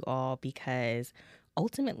from you all because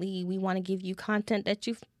ultimately we want to give you content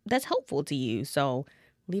that's helpful to you. So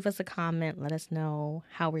leave us a comment, let us know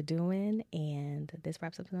how we're doing, and this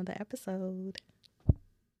wraps up another episode.